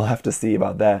 Anyway, we'll have to see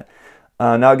about that.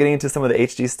 Now getting into some of the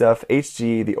HG stuff.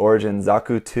 HG, the Origin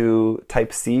Zaku 2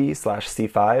 Type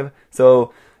C/C5.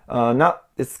 So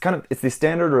it's the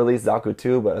standard release Zaku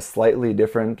 2, but a slightly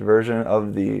different version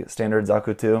of the standard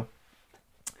Zaku 2.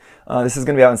 This is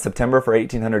going to be out in September for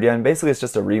 1,800 yen. Basically, it's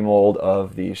just a remold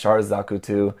of the Char's Zaku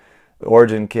 2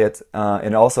 Origin kit.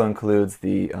 It also includes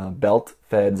the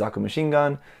belt-fed Zaku machine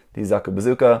gun, the Zaku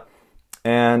bazooka,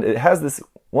 and it has this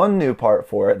one new part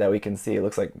for it that we can see. It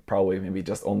looks like probably maybe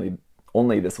just only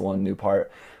this one new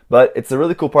part, but it's a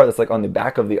really cool part that's like on the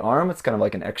back of the arm. It's kind of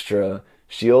like an extra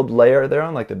shield layer there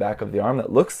on like the back of the arm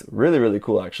that looks really, really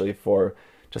cool actually for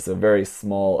just a very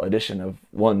small addition of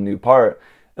one new part.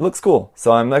 It looks cool,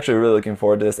 so I'm actually really looking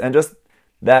forward to this. And just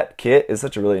that kit is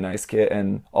such a really nice kit,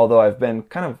 and although I've been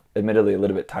kind of admittedly a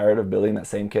little bit tired of building that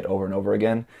same kit over and over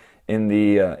again in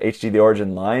the HG The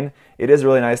Origin line, it is a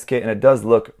really nice kit, and it does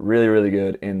look really, really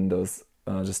good in those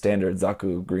just standard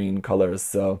Zaku green colors.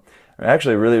 So I'm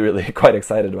actually really, really quite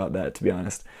excited about that, to be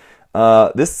honest.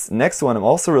 This next one I'm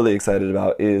also really excited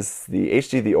about is the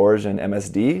HG The Origin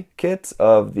MSD kit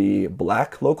of the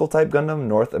black local type Gundam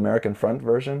North American Front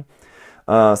version.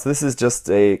 So this is just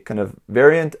a kind of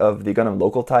variant of the Gundam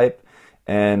local type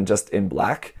and just in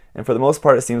black. And for the most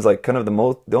part, it seems like kind of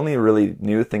the only really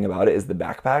new thing about it is the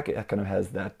backpack. It kind of has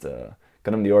that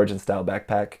Gundam The Origin style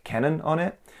backpack cannon on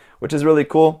it, which is really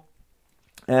cool.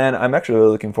 And I'm actually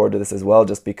really looking forward to this as well,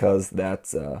 just because that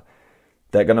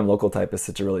Gundam local type is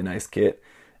such a really nice kit.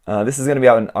 This is going to be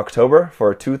out in October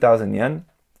for 2,000 yen.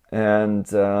 And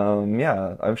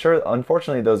yeah, I'm sure,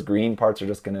 unfortunately, those green parts are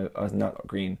just going to, not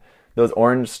green, those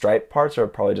orange stripe parts are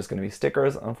probably just going to be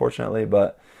stickers, unfortunately,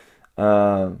 but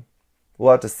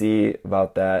we'll have to see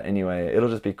about that. Anyway, it'll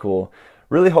just be cool.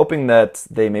 Really hoping that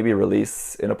they maybe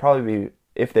release, it'll probably be,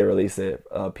 if they release it,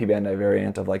 a P-Bandai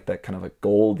variant of like that kind of a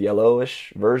gold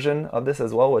yellowish version of this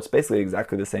as well, which is basically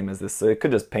exactly the same as this. So it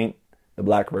could just paint the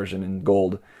black version in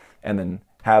gold and then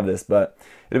have this, but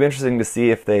it'll be interesting to see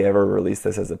if they ever release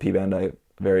this as a P-Bandai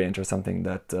variant or something.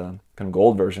 That kind of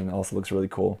gold version also looks really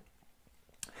cool.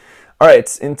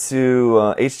 Alright, into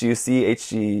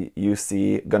HGUC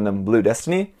Gundam Blue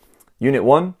Destiny. Unit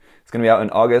 1. It's going to be out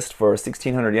in August for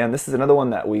 1,600 yen. This is another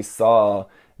one that we saw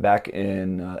back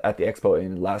in at the expo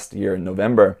in last year in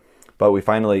November, but we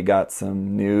finally got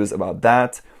some news about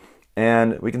that.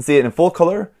 And we can see it in full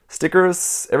color.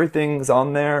 Stickers, everything's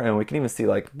on there, and we can even see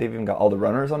like they've even got all the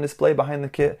runners on display behind the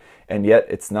kit, and yet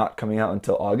it's not coming out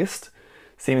until August.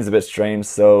 Seems a bit strange.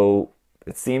 So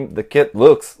it seemed the kit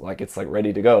looks like it's like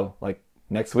ready to go like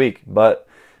next week, but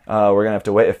we're gonna have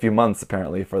to wait a few months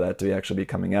apparently for that to actually be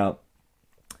coming out.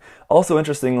 Also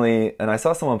interestingly, and I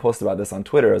saw someone post about this on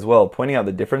Twitter as well, pointing out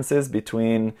the differences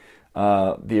between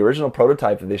the original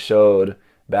prototype that they showed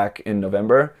back in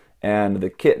November and the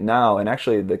kit now. And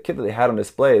actually the kit that they had on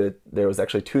display, there was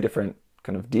actually two different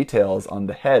kind of details on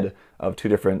the head of two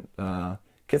different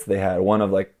kits they had. One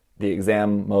of like the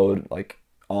exam mode like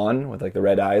on with like the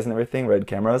red eyes and everything, red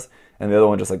cameras, and the other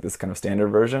one just like this kind of standard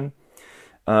version.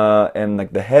 And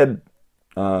like the head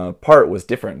part was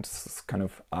different. It's kind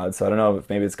of odd, so I don't know if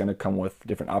maybe it's going to come with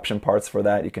different option parts for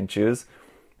that you can choose.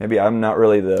 Maybe. I'm not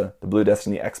really the Blue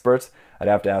Destiny expert. I'd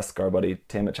have to ask our buddy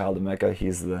Tim at Child of Mecha.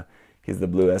 He's the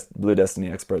Blue Destiny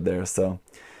expert there. So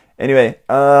anyway,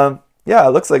 yeah,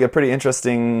 it looks like a pretty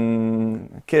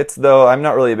interesting kit, though I'm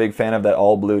not really a big fan of that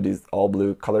all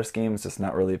blue color scheme. It's just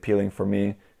not really appealing for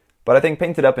me. But I think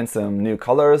painted up in some new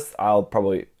colors, I'll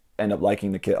probably end up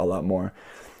liking the kit a lot more.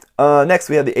 Next,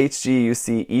 we have the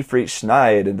HGUC Ifrit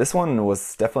Schneid. This one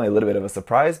was definitely a little bit of a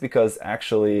surprise because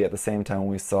actually at the same time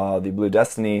we saw the Blue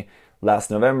Destiny last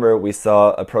November, we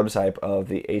saw a prototype of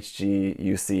the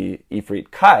HGUC Ifrit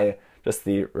Kai, just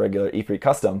the regular Ifrit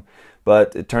Custom.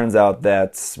 But it turns out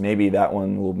that maybe that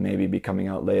one will maybe be coming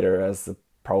out later as a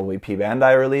probably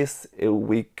P-Bandai release,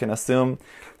 we can assume.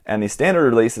 And the standard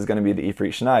release is going to be the Ifrit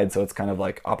Schneid, so it's kind of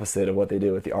like opposite of what they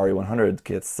did with the RE100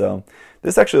 kits. So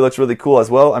this actually looks really cool as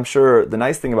well. I'm sure the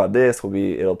nice thing about this will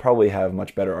be it'll probably have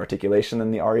much better articulation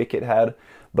than the RE kit had,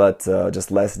 but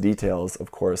just less details,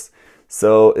 of course.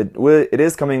 So it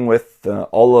is coming with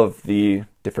all of the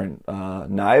different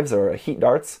knives or heat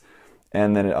darts,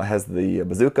 and then it has the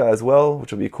bazooka as well,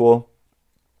 which will be cool.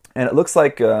 And it looks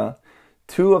like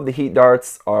 2 of the heat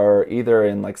darts are either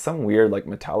in like some weird like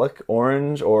metallic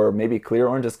orange or maybe clear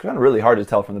orange. It's kind of really hard to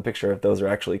tell from the picture if those are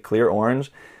actually clear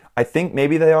orange. I think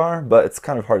maybe they are, but it's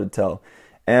kind of hard to tell.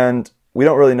 And we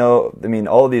don't really know. I mean,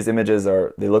 all of these images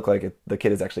they look like the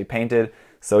kit is actually painted,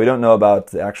 so we don't know about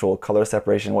the actual color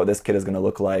separation, what this kit is going to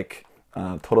look like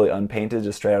totally unpainted,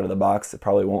 just straight out of the box. It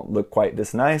probably won't look quite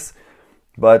this nice.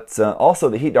 But also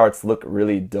the heat darts look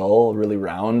really dull, really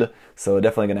round, so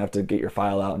definitely going to have to get your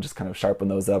file out and just kind of sharpen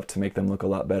those up to make them look a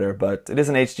lot better. But it is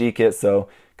an HG kit, so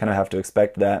kind of have to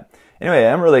expect that. Anyway,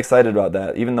 I'm really excited about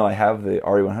that. Even though I have the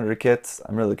RE100 kits,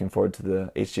 I'm really looking forward to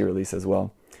the HG release as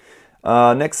well.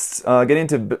 Next, getting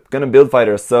into Gundam Build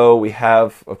Fighters. So we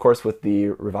have, of course, with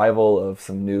the revival of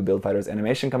some new Build Fighters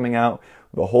animation coming out,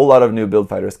 we have a whole lot of new Build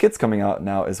Fighters kits coming out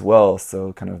now as well.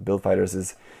 So kind of Build Fighters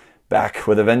is back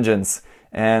with a vengeance.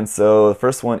 And so the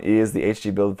first one is the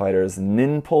HG Build Fighters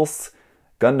Ninpulse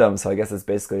Gundam. So I guess it's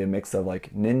basically a mix of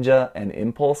like Ninja and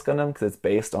Impulse Gundam, because it's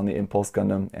based on the Impulse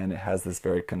Gundam and it has this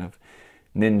very kind of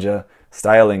ninja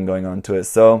styling going on to it.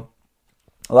 So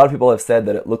a lot of people have said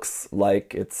that it looks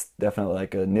like it's definitely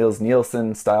like a Niels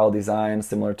Nielsen style design,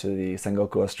 similar to the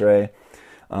Sengoku Astray.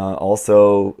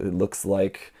 Also, it looks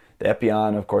like the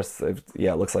Epion, of course,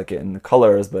 yeah, it looks like it in the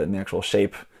colors, but in the actual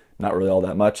shape, not really all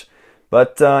that much.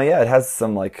 But yeah, it has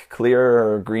some like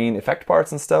clear green effect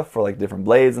parts and stuff for like different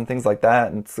blades and things like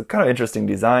that. And it's a kind of interesting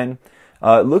design.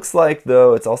 It looks like,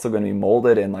 though, it's also going to be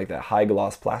molded in like that high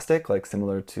gloss plastic, like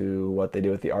similar to what they do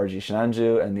with the RG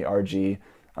Shinanju and the RG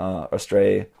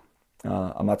Astray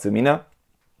Amatsumina.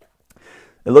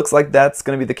 It looks like that's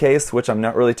going to be the case, which I'm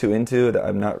not really too into.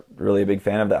 I'm not really a big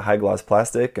fan of that high gloss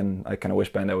plastic, and I kind of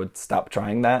wish Bandai would stop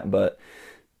trying that, but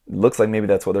it looks like maybe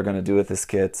that's what they're going to do with this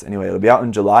kit. Anyway, it'll be out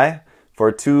in July for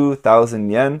 2,000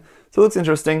 yen. So it looks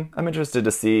interesting. I'm interested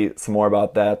to see some more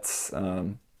about that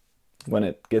when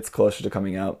it gets closer to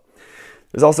coming out.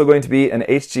 There's also going to be an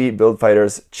HG Build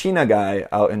Fighters Chinagai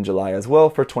out in July as well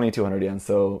for 2,200 yen.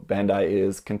 So Bandai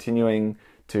is continuing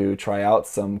to try out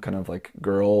some kind of like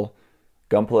girl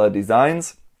Gunpla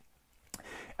designs.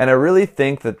 And I really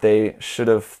think that they should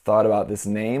have thought about this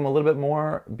name a little bit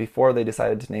more before they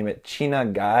decided to name it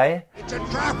Chinagai. It's a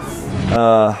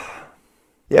trap!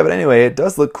 Yeah, but anyway, it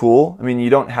does look cool. I mean, you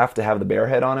don't have to have the bear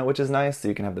head on it, which is nice. So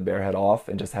you can have the bear head off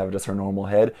and just have just her normal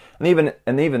head. And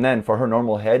even then, for her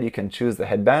normal head, you can choose the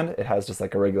headband. It has just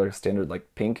like a regular standard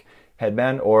like pink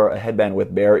headband or a headband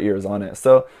with bear ears on it.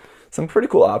 So some pretty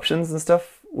cool options and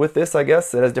stuff with this, I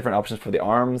guess. It has different options for the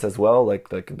arms as well, like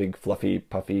big fluffy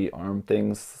puffy arm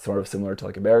things, sort of similar to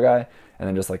like a bear guy, and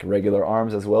then just like regular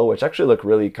arms as well, which actually look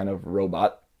really kind of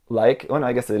robot-like. Well, no,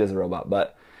 I guess it is a robot,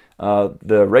 but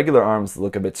the regular arms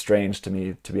look a bit strange to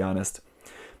me, to be honest.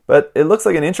 But it looks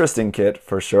like an interesting kit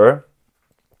for sure.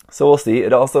 So we'll see.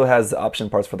 It also has option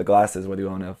parts for the glasses, whether you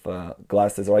want to have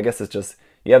glasses, or I guess it's just,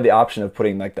 you have the option of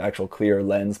putting like the actual clear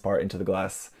lens part into the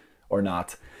glass or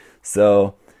not.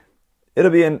 So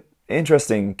it'll be an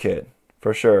interesting kit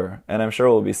for sure. And I'm sure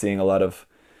we'll be seeing a lot of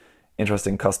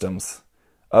interesting customs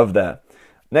of that.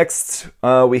 Next,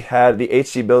 we had the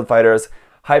HG Build Fighters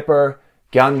Hyper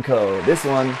Gyanko. This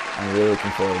one I'm really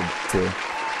looking forward to.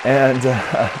 And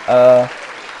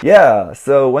yeah,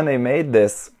 so when they made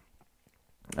this,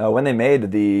 when they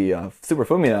made the Super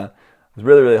Fumina, I was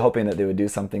really hoping that they would do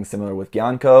something similar with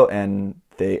Gyanko, and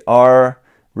they are.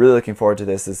 Really looking forward to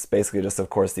this. It's basically just, of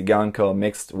course, the Gyanko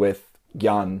mixed with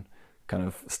Gyan kind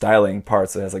of styling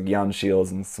parts. So it has like Gyan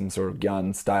shields and some sort of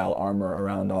Gyan style armor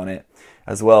around on it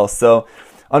as well. So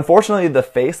unfortunately, the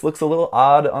face looks a little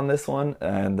odd on this one,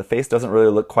 and the face doesn't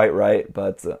really look quite right,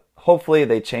 but hopefully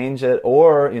they change it,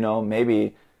 or, you know,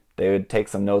 maybe they would take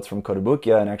some notes from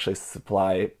Kotobukiya and actually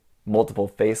supply multiple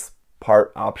face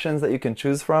part options that you can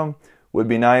choose from. Would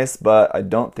be nice, but I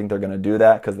don't think they're going to do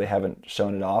that because they haven't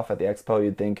shown it off at the expo.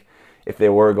 You'd think if they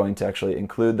were going to actually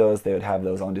include those, they would have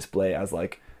those on display as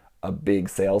like a big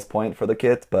sales point for the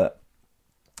kit, but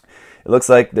it looks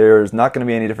like there's not going to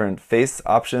be any different face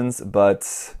options,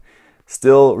 but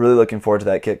still really looking forward to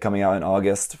that kit coming out in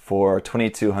August for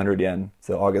 2,200 yen.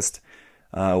 So August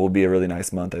will be a really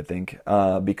nice month, I think,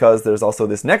 because there's also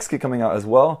this next kit coming out as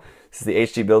well. This is the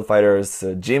HG Build Fighters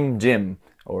Jim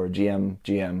or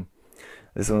GM.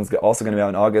 This one's also going to be out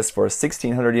in August for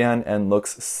 1,600 yen and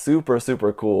looks super,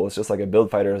 super cool. It's just like a Build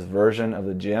Fighters version of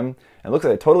the gym. It looks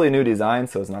like a totally new design,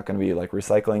 so it's not going to be like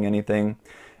recycling anything.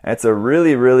 And it's a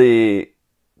really, really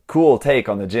cool take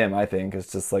on the gym, I think.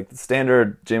 It's just like the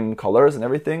standard gym colors and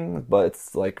everything, but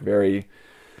it's like very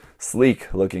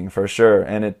sleek looking for sure.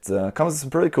 And it comes with some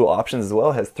pretty cool options as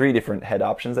well. It has 3 different head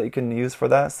options that you can use for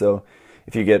that. So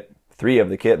if you get 3 of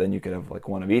the kit, then you could have like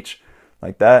 1 of each,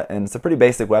 like that. And it's a pretty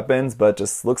basic weapons, but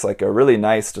just looks like a really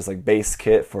nice, just like base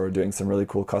kit for doing some really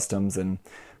cool customs. And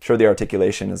I'm sure the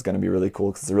articulation is going to be really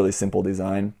cool because it's a really simple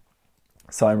design.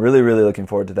 So I'm really, really looking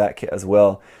forward to that kit as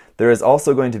well. There is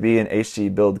also going to be an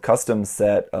HG Build custom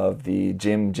set of the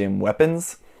gym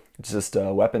weapons. It's just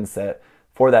a weapon set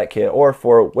for that kit, or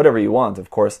for whatever you want, of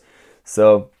course.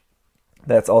 So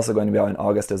that's also going to be out in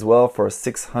August as well for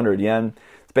 600 yen.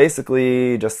 It's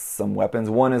basically just some weapons.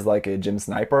 One is like a gym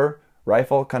sniper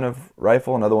rifle kind of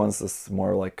rifle. Another one's this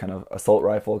more like kind of assault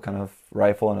rifle kind of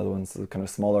rifle. Another one's kind of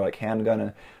smaller like handgun.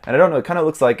 And I don't know, it kind of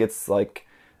looks like it's like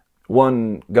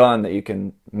one gun that you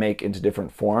can make into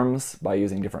different forms by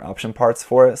using different option parts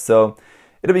for it. So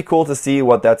it'll be cool to see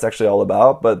what that's actually all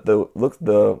about. But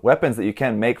the weapons that you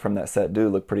can make from that set do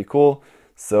look pretty cool.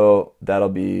 So that'll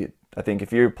be, I think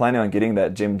if you're planning on getting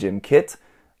that gym kit,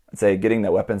 I'd say getting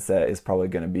that weapon set is probably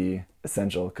going to be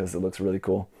essential because it looks really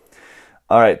cool.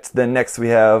 All right, then next we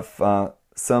have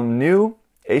some new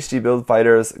HG Build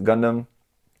Fighters Gundam.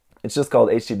 It's just called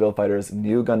HG Build Fighters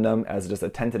New Gundam as just a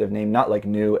tentative name, not like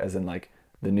new as in like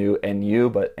the new NU,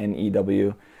 but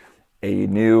NEW, a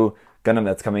new Gundam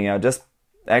that's coming out. Just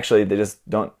actually, they just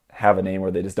don't have a name,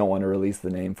 or they just don't want to release the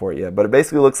name for it yet. But it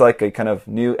basically looks like a kind of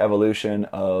new evolution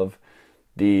of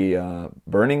the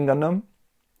Burning Gundam.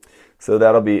 So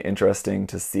that'll be interesting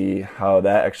to see how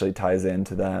that actually ties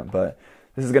into that. But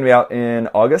this is going to be out in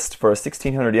August for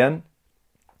 1,600 yen.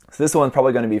 So this one's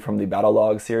probably going to be from the Battle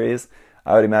Log series,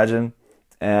 I would imagine.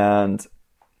 And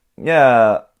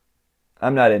yeah,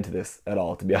 I'm not into this at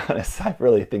all, to be honest. I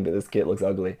really think that this kit looks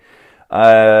ugly.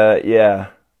 Yeah,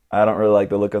 I don't really like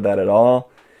the look of that at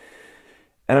all.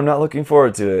 And I'm not looking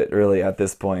forward to it, really, at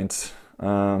this point.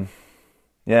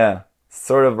 Yeah,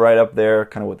 sort of right up there,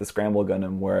 kind of with the Scramble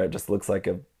Gundam, where it just looks like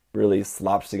a really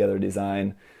slopped together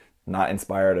design. Not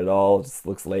inspired at all, just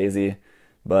looks lazy.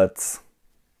 But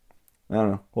I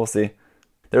don't know, we'll see.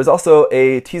 There's also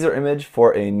a teaser image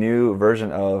for a new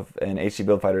version of an HG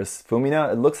Build Fighters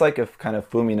Fumina. It looks like a kind of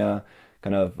Fumina,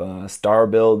 kind of star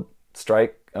build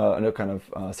strike, no, kind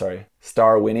of, sorry,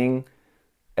 star winning,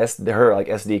 her like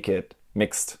SD kit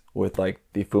mixed with like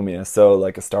the Fumina. So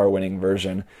like a star winning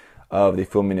version of the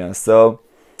Fumina. So,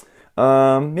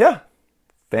 yeah,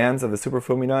 fans of the Super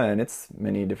Fumina and its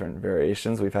many different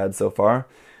variations we've had so far.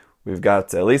 We've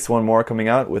got at least one more coming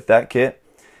out with that kit.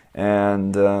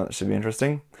 And it should be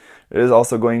interesting. It is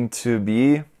also going to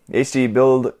be HG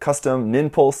Build Custom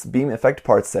Ninpulse Beam Effect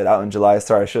Parts set out in July.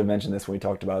 Sorry, I should have mentioned this when we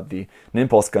talked about the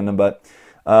Ninpulse Gundam, but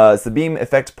it's the Beam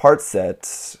Effect Parts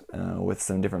set with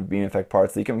some different Beam Effect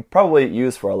parts that you can probably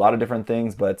use for a lot of different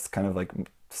things, but it's kind of like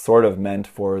sort of meant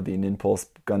for the Ninpulse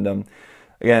Gundam.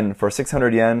 Again, for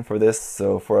 600 yen for this,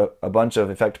 so for a bunch of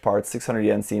effect parts, 600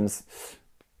 yen seems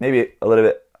maybe a little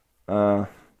bit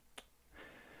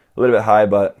high,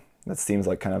 but that seems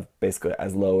like kind of basically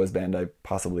as low as Bandai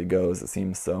possibly goes, it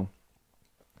seems. So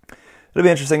it'll be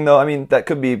interesting though. I mean, that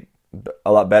could be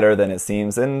a lot better than it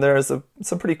seems, and there's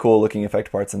some pretty cool looking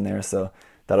effect parts in there, so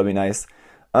that'll be nice.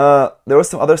 There was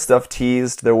some other stuff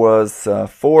teased. There was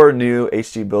 4 new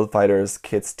HG Build Fighters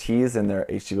kits teased in their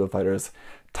HG Build Fighters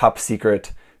top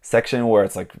secret section, where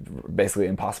it's like basically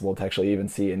impossible to actually even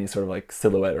see any sort of like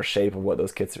silhouette or shape of what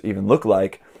those kits even look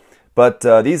like. But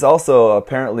these also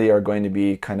apparently are going to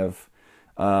be kind of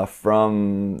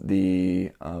from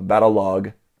the Battle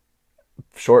Log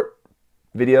short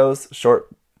videos, short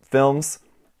films,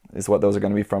 is what those are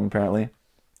going to be from apparently.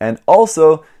 And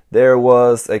also there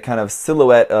was a kind of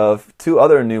silhouette of 2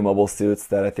 other new mobile suits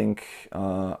that I think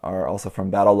are also from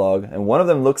Battle Log. And one of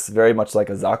them looks very much like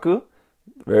a Zaku,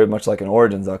 very much like an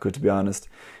Origin Zaku, to be honest.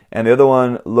 And the other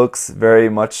one looks very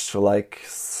much like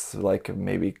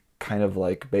maybe kind of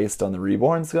like based on the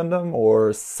Reborn's Gundam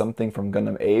or something from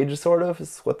Gundam Age, sort of,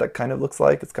 is what that kind of looks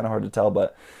like. It's kind of hard to tell,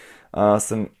 but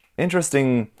some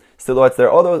interesting silhouettes there.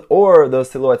 Or those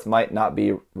silhouettes might not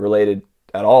be related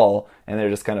at all, and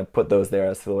they're just kind of put those there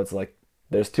as silhouettes. Like,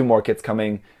 there's 2 more kits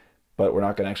coming, but we're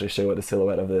not going to actually show what the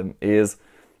silhouette of them is.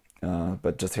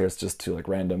 But just here's just 2 like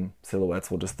random silhouettes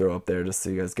we'll just throw up there just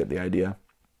so you guys get the idea.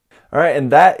 Alright,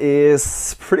 and that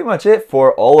is pretty much it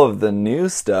for all of the new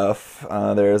stuff.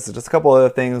 There's just a couple other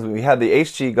things. We had the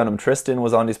HG Gundam Tristan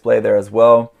was on display there as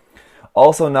well.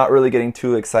 Also not really getting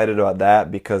too excited about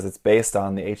that because it's based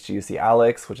on the HGUC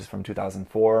Alex, which is from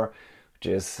 2004, which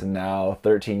is now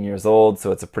 13 years old.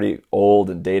 So it's a pretty old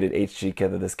and dated HG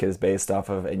kit that this kit is based off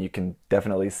of, and you can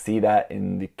definitely see that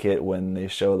in the kit when they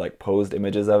show like posed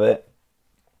images of it.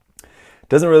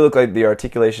 Doesn't really look like the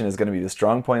articulation is going to be the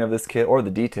strong point of this kit, or the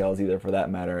details either for that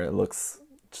matter. It looks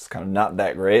just kind of not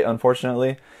that great,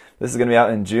 unfortunately. This is going to be out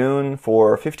in June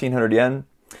for 1,500 yen.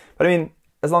 But I mean,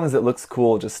 as long as it looks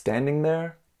cool just standing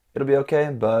there, it'll be okay.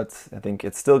 But I think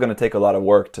it's still going to take a lot of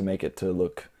work to make it to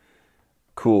look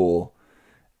cool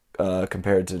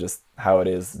compared to just how it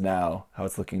is now. How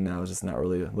it's looking now is just not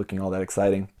really looking all that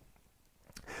exciting.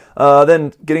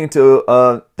 Then getting into,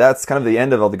 that's kind of the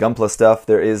end of all the Gunpla stuff.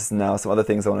 There is now some other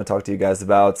things I want to talk to you guys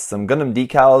about. Some Gundam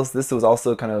decals. This was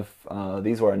also kind of,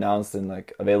 these were announced and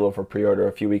like available for pre-order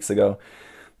a few weeks ago.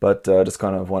 But just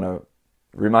kind of want to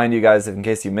remind you guys, in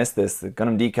case you missed this, the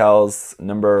Gundam decals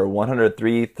number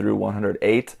 103 through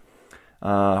 108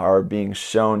 are being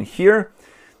shown here.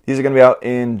 These are going to be out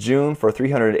in June for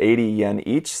 380 yen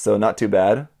each, so not too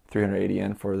bad. 380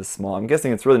 yen for the small. I'm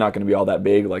guessing it's really not going to be all that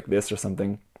big like this or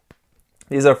something.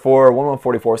 These are for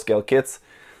 1/144 scale kits.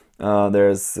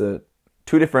 There's 2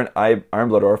 different Iron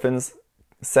Blood Orphans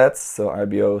sets, so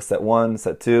IBO set 1,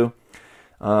 set 2.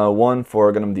 One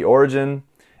for Gundam The Origin,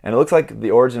 and it looks like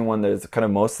the Origin one is kind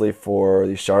of mostly for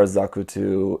the Char Zaku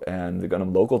 2 and the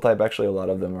Gundam Local type. Actually, a lot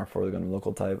of them are for the Gundam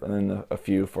Local type, and then a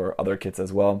few for other kits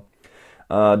as well.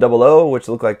 00, which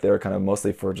look like they're kind of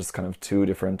mostly for just kind of 2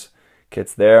 different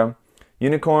kits there.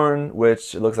 Unicorn,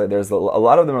 which it looks like there's a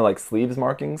lot of them are like sleeves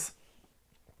markings.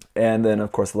 And then,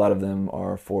 of course, a lot of them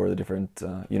are for the different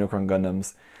Unicorn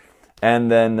Gundams.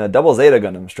 And then Double Zeta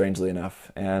Gundam, strangely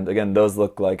enough. And again, those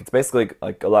look like, it's basically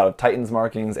like a lot of Titans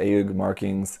markings, AUG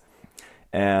markings,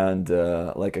 and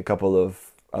like a couple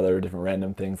of other different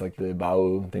random things like the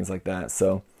Bau, things like that.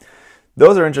 So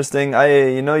those are interesting.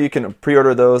 You know, you can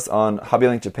pre-order those on Hobby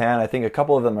Link Japan. I think a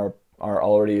couple of them are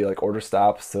already like order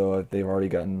stopped, so they've already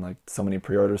gotten like so many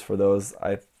pre-orders for those.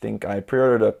 I think I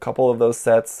pre-ordered a couple of those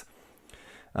sets.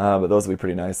 But those will be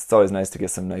pretty nice. It's always nice to get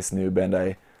some nice new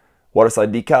Bandai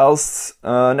waterslide decals.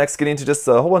 Next, getting into just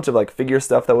a whole bunch of like figure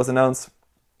stuff that was announced.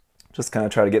 Just kind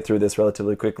of try to get through this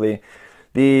relatively quickly.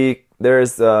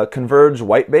 There's Converge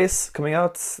White Base coming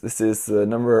out. This is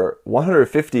number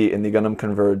 150 in the Gundam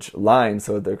Converge line,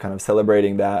 so they're kind of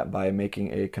celebrating that by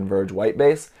making a Converge White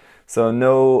Base. So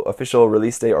no official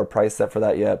release date or price set for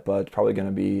that yet, but probably going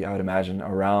to be, I would imagine,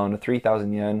 around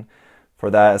 3,000 yen. For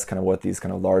that is kind of what these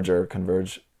kind of larger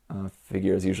Converge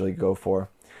figures usually go for.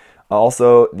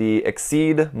 Also, the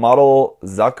Exceed Model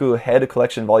Zaku Head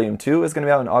Collection Volume 2 is going to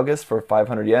be out in August for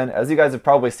 500 yen. As you guys have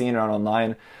probably seen around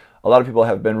online, a lot of people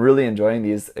have been really enjoying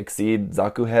these Exceed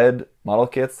Zaku Head model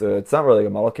kits. So it's not really a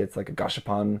model kit, it's like a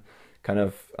Gashapan kind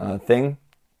of thing.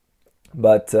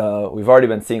 But we've already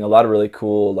been seeing a lot of really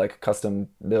cool like custom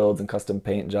builds and custom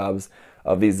paint jobs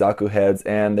of these Zaku heads.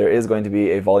 And there is going to be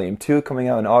a Volume 2 coming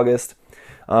out in August.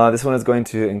 This one is going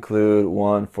to include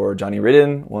one for Johnny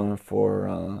Ridden, one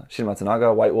for Shin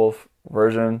Matsunaga, White Wolf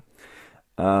version,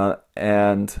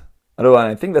 and another one,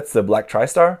 I think that's the Black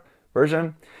TriStar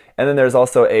version. And then there's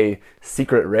also a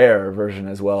secret rare version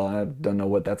as well. I don't know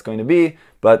what that's going to be,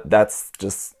 but that's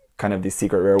just kind of the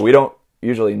secret rare. We don't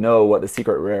usually know what the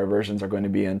secret rare versions are going to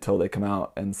be until they come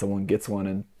out and someone gets one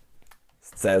and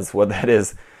says what that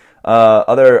is.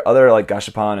 Other like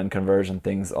Gashapan and Conversion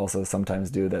things also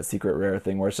sometimes do that secret rare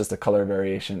thing where it's just a color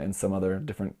variation in some other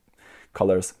different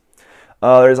colors.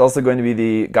 There's also going to be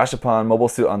the Gashapan Mobile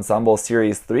Suit Ensemble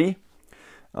Series 3.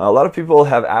 A lot of people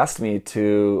have asked me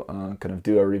to kind of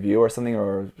do a review or something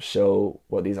or show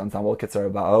what these ensemble kits are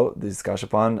about, these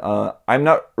Gashapan. I'm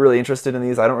not really interested in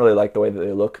these. I don't really like the way that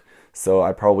they look, so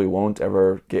I probably won't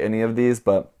ever get any of these,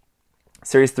 but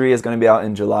Series 3 is going to be out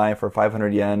in July for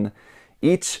 500 yen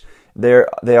each. They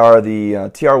are the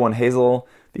TR1 Hazel,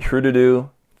 the Hurudu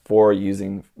for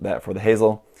using that for the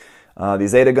Hazel, the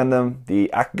Zeta Gundam, the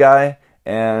Akgai,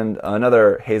 and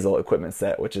another Hazel equipment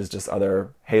set, which is just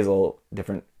other Hazel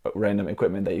different random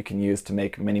equipment that you can use to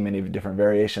make many different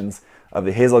variations of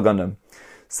the Hazel Gundam.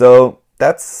 So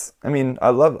that's, I mean, I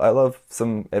love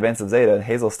some Advance of Zeta.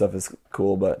 Hazel stuff is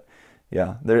cool, but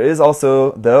yeah, there is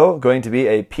also though going to be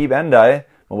a P-Bandai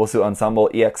Mobile Suit Ensemble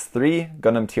EX3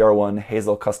 Gundam TR1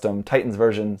 Hazel Custom Titans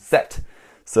version set.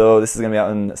 So this is going to be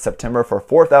out in September for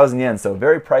 4,000 yen, so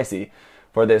very pricey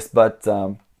for this, but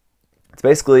it's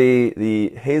basically the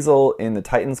Hazel in the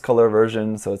Titans color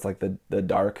version, so it's like the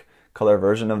dark color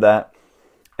version of that.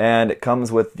 And it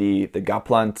comes with the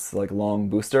Gaplant like long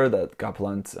booster, that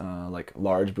Gaplant like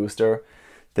large booster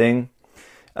thing.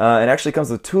 It actually comes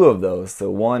with 2 of those, so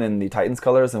one in the Titans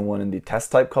colors and one in the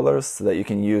test type colors, so that you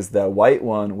can use the white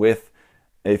one with,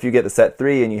 if you get the set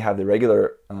 3 and you have the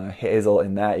regular hazel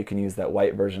in that, you can use that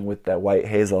white version with that white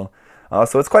hazel.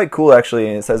 So it's quite cool actually,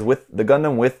 and it says with the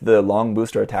Gundam with the long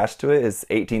booster attached to it is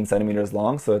 18 centimeters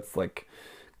long, so it's like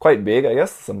quite big, I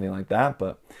guess, something like that.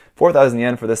 But 4,000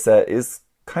 yen for this set is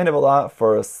kind of a lot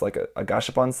for like a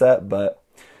Gashapon set, but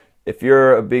if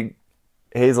you're a big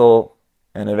Hazel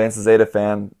and Advanced Zeta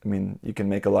fan, I mean, you can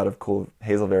make a lot of cool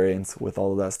Hazel variants with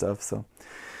all of that stuff. So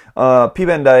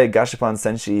P-Bandai Gashapon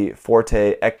Senshi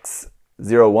Forte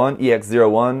X01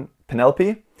 EX01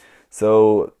 Penelope.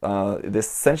 So this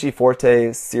Senshi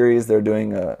Forte series, they're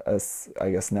doing I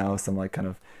guess now some like kind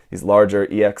of these larger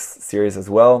EX series as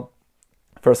well.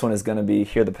 First one is going to be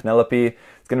here, the Penelope.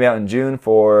 It's going to be out in June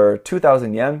for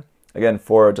 2,000 yen. Again,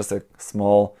 for just a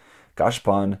small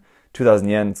Gashapon, 2,000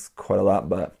 yen, it's quite a lot,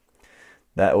 but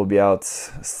that will be out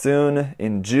soon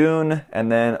in June.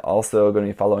 And then also going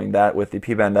to be following that with the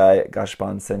P-Bandai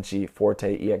Gashapon Senshi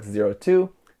Forte EX02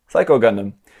 Psycho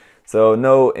Gundam. So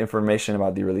no information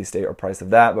about the release date or price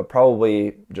of that, but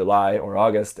probably July or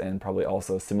August, and probably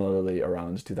also similarly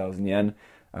around 2,000 yen,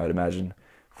 I would imagine,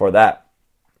 for that.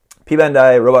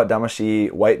 P-Bandai Robot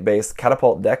Damashi White Base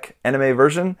Catapult Deck anime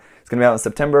version. It's going to be out in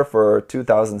September for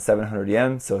 2,700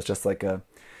 yen, so it's just like a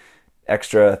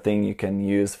extra thing you can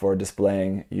use for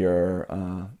displaying your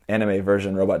anime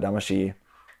version Robot Damashi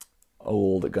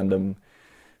old Gundam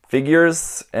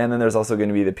figures. And then there's also going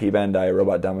to be the P-Bandai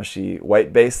Robot Damashi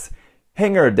White Base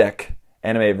Hanger Deck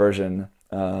anime version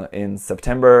in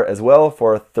September as well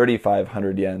for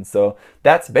 3,500 yen. So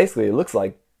that's basically, it looks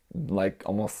like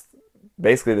almost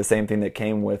basically the same thing that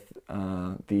came with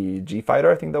the G-Fighter,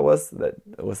 I think that was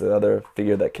the other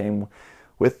figure that came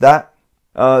with that.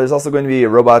 There's also going to be a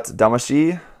Robot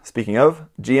Damashi, speaking of,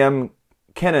 GM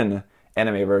Kennen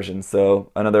anime version.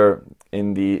 So another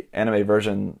in the anime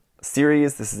version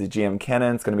series. This is the GM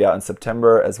Kennen. It's going to be out in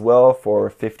September as well for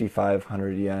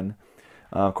 5,500 yen.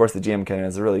 Of course, the GM Kennen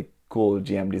is a really cool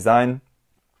GM design.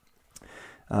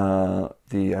 I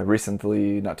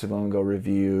recently, not too long ago,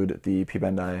 reviewed the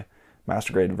P-Bandai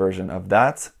Master Grade version of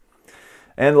that.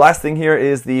 And the last thing here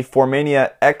is the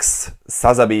Formania X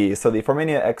Sazabi. So the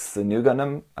Formania X, the new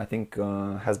Gundam, I think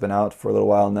has been out for a little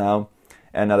while now.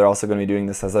 And now they're also going to be doing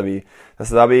the Sazabi. The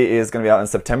Sazabi is going to be out in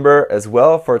September as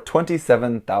well for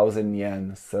 27,000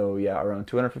 yen. So yeah, around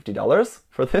 $250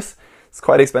 for this. It's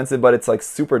quite expensive, but it's like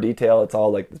super detailed. It's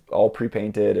all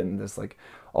pre-painted, and there's like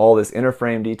all this inner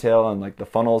frame detail, and like the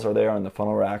funnels are there on the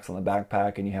funnel racks on the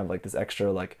backpack, and you have like this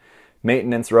extra like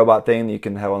maintenance robot thing that you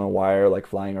can have on a wire like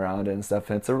flying around and stuff.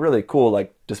 And it's a really cool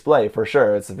like display for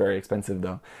sure. It's very expensive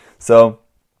though. So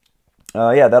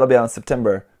yeah, that'll be out in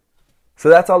September. So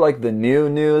that's all like the new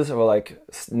news, or like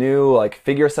new like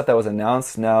figure stuff that was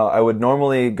announced. Now I would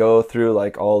normally go through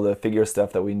like all the figure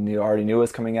stuff that we already knew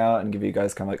was coming out and give you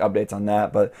guys kind of like updates on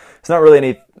that, but it's not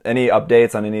really any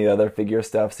updates on any other figure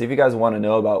stuff. So if you guys want to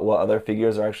know about what other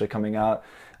figures are actually coming out,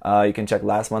 you can check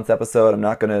last month's episode. I'm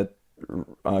not going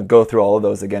to go through all of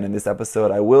those again in this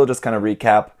episode. I will just kind of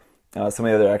recap some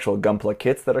of the other actual Gunpla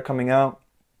kits that are coming out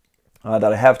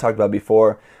that I have talked about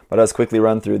before, but I'll just quickly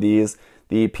run through these.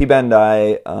 The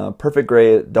P-Bandai Perfect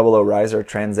Grade 00 Riser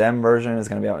Trans Am version is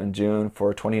going to be out in June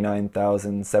for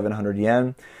 29,700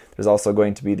 yen. There's also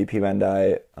going to be the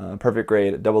P-Bandai Perfect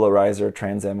Grade 00 Riser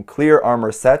Trans Am Clear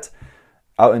Armor Set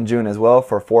out in June as well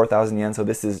for 4,000 yen. So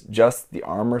this is just the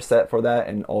armor set for that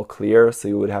and all clear. So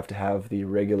you would have to have the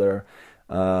regular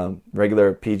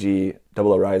PG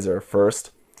 00 Riser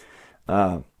first.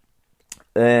 And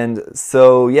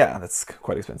so yeah, that's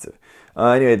quite expensive.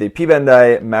 Anyway, the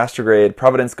P-Bandai Master Grade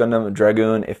Providence Gundam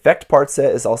Dragoon Effect Part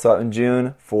Set is also out in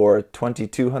June for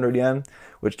 2,200 yen,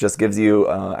 which just gives you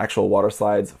actual water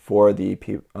slides for the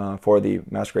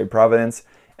Master Grade Providence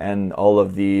and all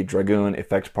of the Dragoon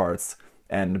effect parts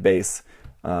and base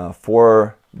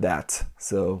for that.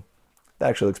 So that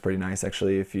actually looks pretty nice,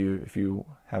 actually, if you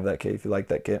have that kit, if you like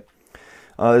that kit.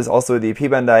 There's also the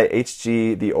P-Bandai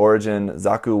HG The Origin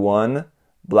Zaku 1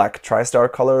 Black Tri-Star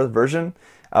color version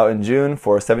out in June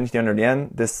for 1,700 yen.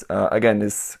 This, again,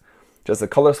 is just a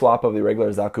color swap of the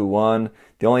regular Zaku 1.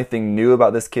 The only thing new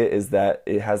about this kit is that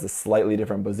it has a slightly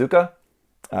different bazooka.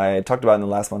 I talked about in the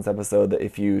last month's episode that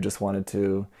if you just wanted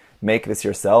to make this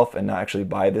yourself and not actually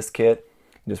buy this kit,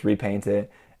 just repaint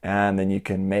it, and then you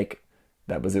can make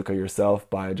that bazooka yourself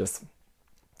by just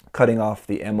cutting off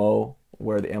the ammo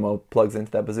where the ammo plugs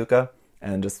into that bazooka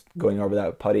and just going over that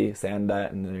with putty, sand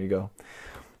that, and there you go.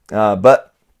 But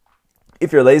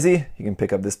if you're lazy, you can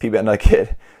pick up this P-Bandai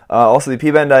kit. Also, the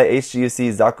P-Bandai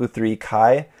HGUC Zaku 3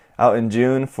 Kai out in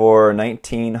June for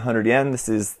 1,900 yen. This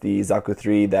is the Zaku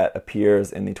 3 that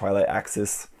appears in the Twilight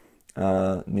Axis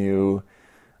new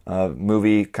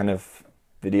movie kind of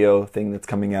video thing that's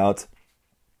coming out.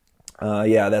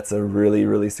 Yeah, that's a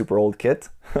really super old kit,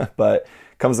 but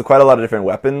comes with quite a lot of different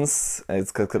weapons.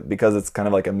 It's because it's kind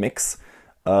of like a mix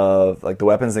of, like, the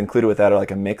weapons included with that are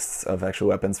like a mix of actual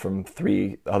weapons from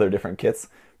 3 other different kits,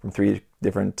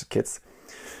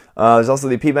 There's also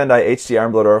the P-Bandai HD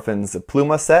Iron Blood Orphans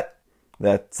Pluma set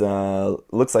that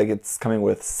looks like it's coming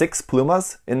with 6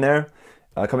 Plumas in there,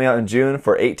 coming out in June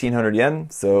for 1,800 yen.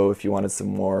 So if you wanted some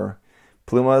more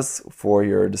Plumas for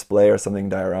your display or something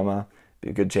diorama, be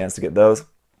a good chance to get those.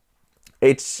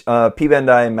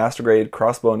 P-Bandai Master Grade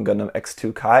Crossbone Gundam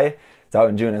X2 Kai. It's out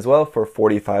in June as well for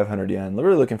 4,500 yen.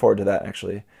 Really looking forward to that,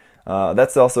 actually.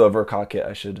 That's also a Verka kit,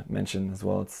 I should mention as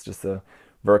well. It's just a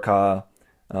Verka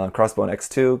Crossbone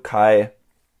X2 Kai.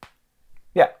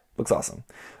 Yeah, looks awesome.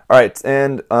 All right,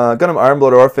 and Gundam Iron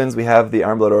Blood Orphans. We have the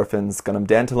Iron Blood Orphans Gundam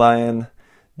Dandelion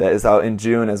that is out in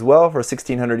June as well for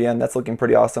 1,600 yen. That's looking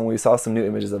pretty awesome. We saw some new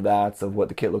images of that, of what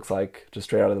the kit looks like just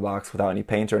straight out of the box without any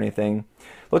paint or anything.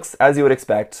 Looks as you would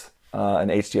expect an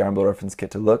HD Iron Blood Orphans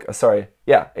kit to look.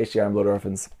 HD Iron Blood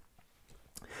Orphans.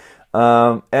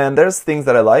 And there's things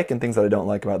that I like and things that I don't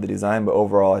like about the design, but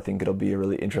overall I think it'll be a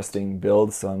really interesting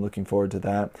build, so I'm looking forward to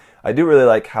that. I do really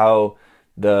like how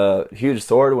the huge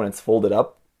sword, when it's folded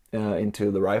up into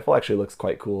the rifle, actually looks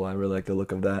quite cool. I really like the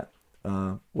look of that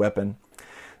weapon.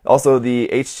 Also, the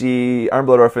HD Iron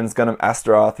Blood Orphans Gundam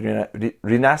Astaroth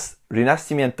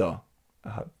Rinascimento.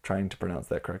 Trying to pronounce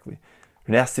that correctly.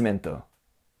 Rinascimento.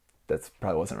 That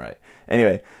probably wasn't right.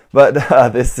 Anyway, but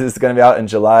this is going to be out in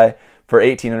July for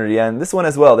 1,800 yen. This one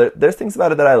as well, there's things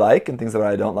about it that I like and things that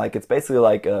I don't like. It's basically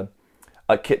like a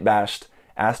kit-bashed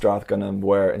Astaroth Gundam,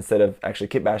 where instead of actually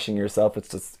kit-bashing yourself,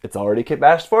 it's already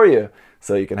kit-bashed for you.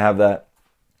 So you can have that.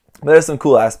 But there's some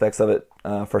cool aspects of it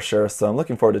for sure, so I'm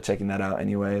looking forward to checking that out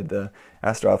anyway. The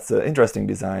Astaroth's an interesting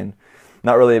design.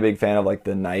 Not really a big fan of like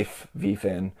the knife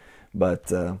V-fin,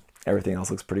 but everything else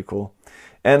looks pretty cool.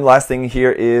 And last thing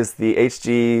here is the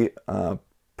HD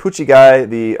Puchigai,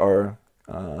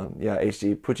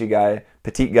 HD Puchigai,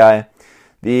 Petite Guy,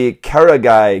 the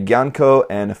Karagai, Gyanko,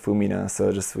 and Fumina.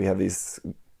 So we have these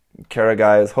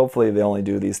Karagais. Hopefully they only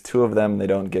do these 2 of them. They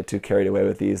don't get too carried away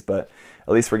with these, but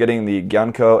at least we're getting the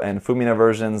Gyanko and Fumina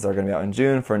versions. They're going to be out in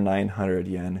June for 900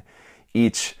 yen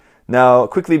each. Now,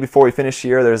 quickly before we finish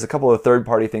here, there's a couple of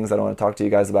third-party things I want to talk to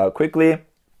you guys about quickly.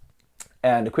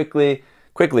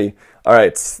 All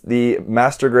right, the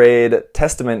Master Grade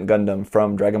Testament Gundam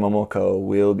from Dragon Momoko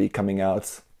will be coming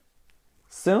out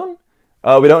soon.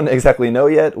 We don't exactly know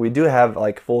yet. We do have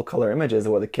like full color images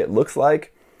of what the kit looks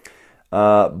like,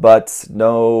 but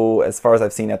no, as far as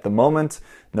I've seen at the moment,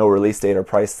 no release date or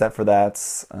price set for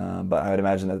that. But I would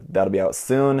imagine that that'll be out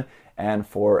soon and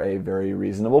for a very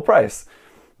reasonable price.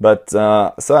 But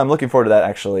so I'm looking forward to that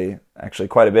actually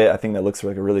quite a bit. I think that looks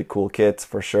like a really cool kit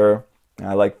for sure.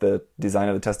 I like the design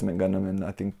of the Testament Gundam, and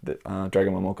I think that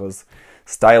Dragon Momoko's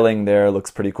styling there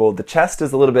looks pretty cool. The chest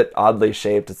is a little bit oddly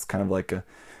shaped. It's kind of like a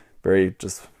very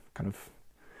just kind of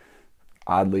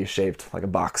oddly shaped, like a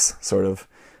box sort of.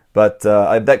 But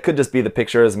that could just be the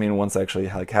pictures. I mean, once I actually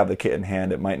have the kit in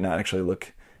hand, it might not actually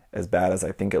look as bad as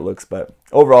I think it looks. But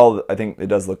overall, I think it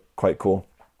does look quite cool.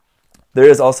 There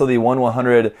is also the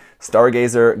 1/100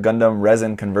 Stargazer Gundam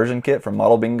Resin Conversion Kit from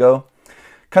Model Bingo.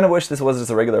 Kind of wish this was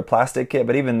just a regular plastic kit,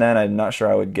 but even then I'm not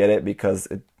sure I would get it because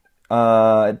it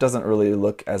doesn't really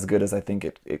look as good as I think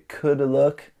it could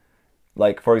look.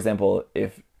 Like, for example,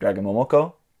 if Dragon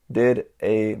Momoko did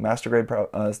a Master Grade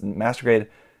Stargazer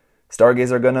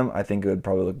Gundam, I think it would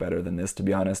probably look better than this, to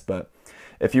be honest. But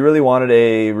if you really wanted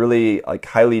a really like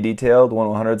highly detailed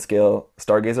 1/100 scale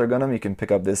Stargazer Gundam, you can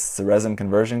pick up this resin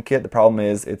conversion kit. The problem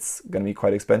is it's going to be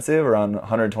quite expensive, around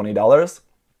 $120.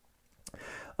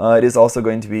 It is also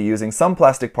going to be using some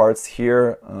plastic parts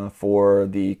here for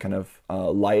the kind of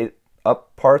light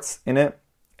up parts in it,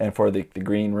 and for the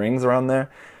green rings around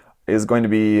there is going to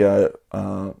be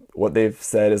what they've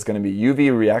said is going to be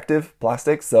UV reactive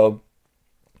plastic, so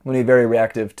going to be very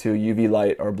reactive to UV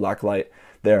light or black light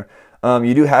there.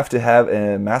 You do have to have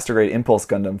a Master Grade Impulse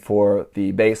Gundam for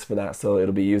the base for that, so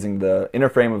it'll be using the inner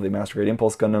frame of the Master Grade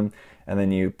Impulse Gundam, and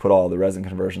then you put all the resin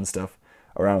conversion stuff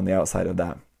around the outside of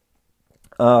that.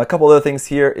 A couple other things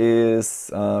here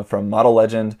is from Model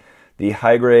Legend. The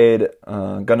high grade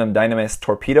Gundam Dynamis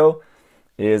Torpedo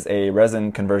is a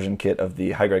resin conversion kit of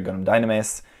the high grade Gundam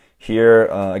Dynamis. Here,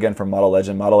 again from Model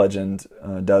Legend. Model Legend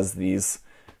does these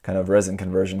kind of resin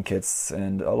conversion kits,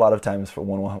 and a lot of times for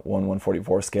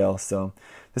 1/144 scale. So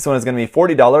This one is going to be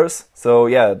 $40. So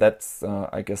yeah, that's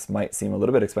I guess might seem a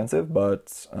little bit expensive,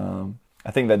 but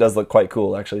I think that does look quite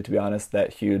cool, actually, to be honest.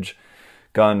 That huge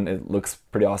gun, it looks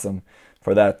pretty awesome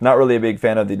for that. Not really a big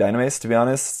fan of the Dynamace, to be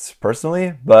honest,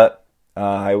 personally, but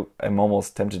I'm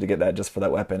almost tempted to get that just for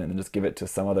that weapon and then just give it to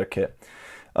some other kit.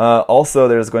 Also,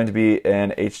 there's going to be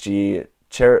an HG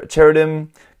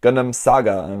Cherubim Gundam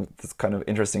Saga. This kind of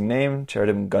interesting name.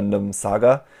 Cherubim Gundam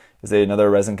Saga is another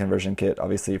resin conversion kit,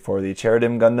 obviously for the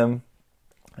Cherubim Gundam.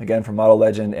 Again, from Model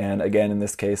Legend, and again in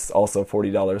this case also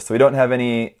 $40. So we don't have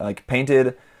any like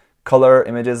painted color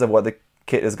images of what the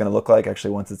kit is going to look like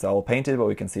actually once it's all painted, but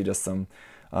we can see just some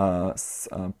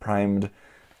primed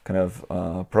kind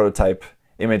of prototype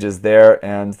images there.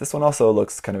 And this one also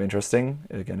looks kind of interesting.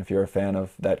 Again, if you're a fan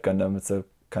of that Gundam, it's a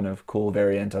kind of cool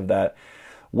variant of that.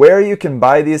 Where you can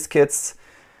buy these kits,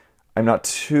 I'm not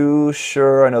too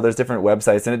sure. I know there's different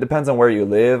websites, and it depends on where you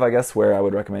live, I guess, where I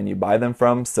would recommend you buy them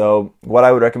from. So what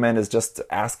I would recommend is just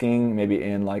asking maybe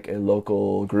in like a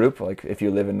local group. Like if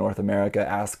you live in North America,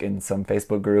 ask in some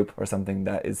Facebook group or something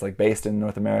that is like based in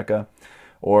North America.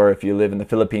 Or if you live in the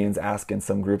Philippines, ask in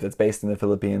some group that's based in the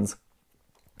Philippines.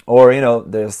 Or, you know,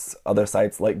 there's other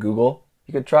sites like Google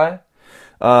you could try.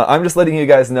 I'm just letting you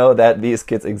guys know that these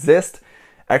kits exist.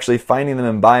 Actually finding them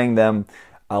and buying them,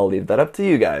 I'll leave that up to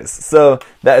you guys. So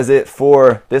that is it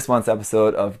for this month's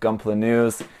episode of Gunpla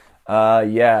News.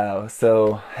 Yeah,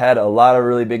 so had a lot of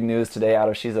really big news today out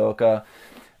of Shizuoka.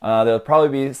 There'll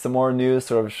probably be some more news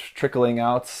sort of trickling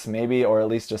out, maybe, or at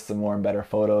least just some more and better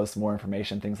photos, more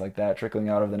information, things like that, trickling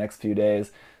out over the next few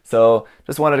days. So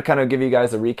just wanted to kind of give you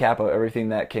guys a recap of everything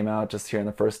that came out just here in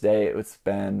the first day. It's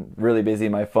been really busy.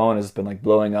 My phone has been like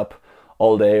blowing up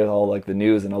all day with all like the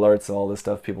news and alerts, all this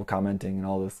stuff, people commenting and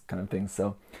all this kind of things.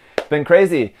 So it's been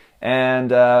crazy and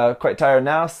quite tired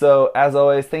now. So as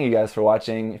always, thank you guys for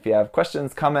watching. If you have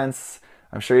questions, comments,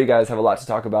 I'm sure you guys have a lot to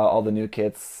talk about, all the new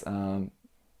kits.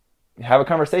 Have a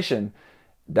conversation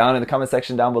down in the comment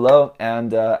section down below.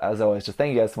 And as always, just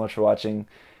thank you guys so much for watching.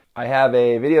 I have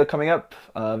a video coming up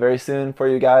very soon for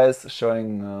you guys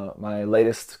showing my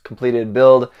latest completed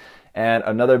build and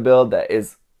another build that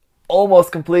is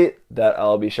almost complete that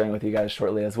I'll be sharing with you guys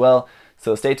shortly as well.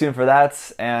 So stay tuned for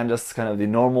that and just kind of the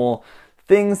normal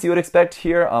things you would expect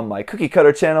here on my cookie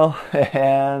cutter channel.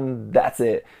 And that's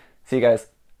it. See you guys.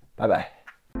 Bye bye.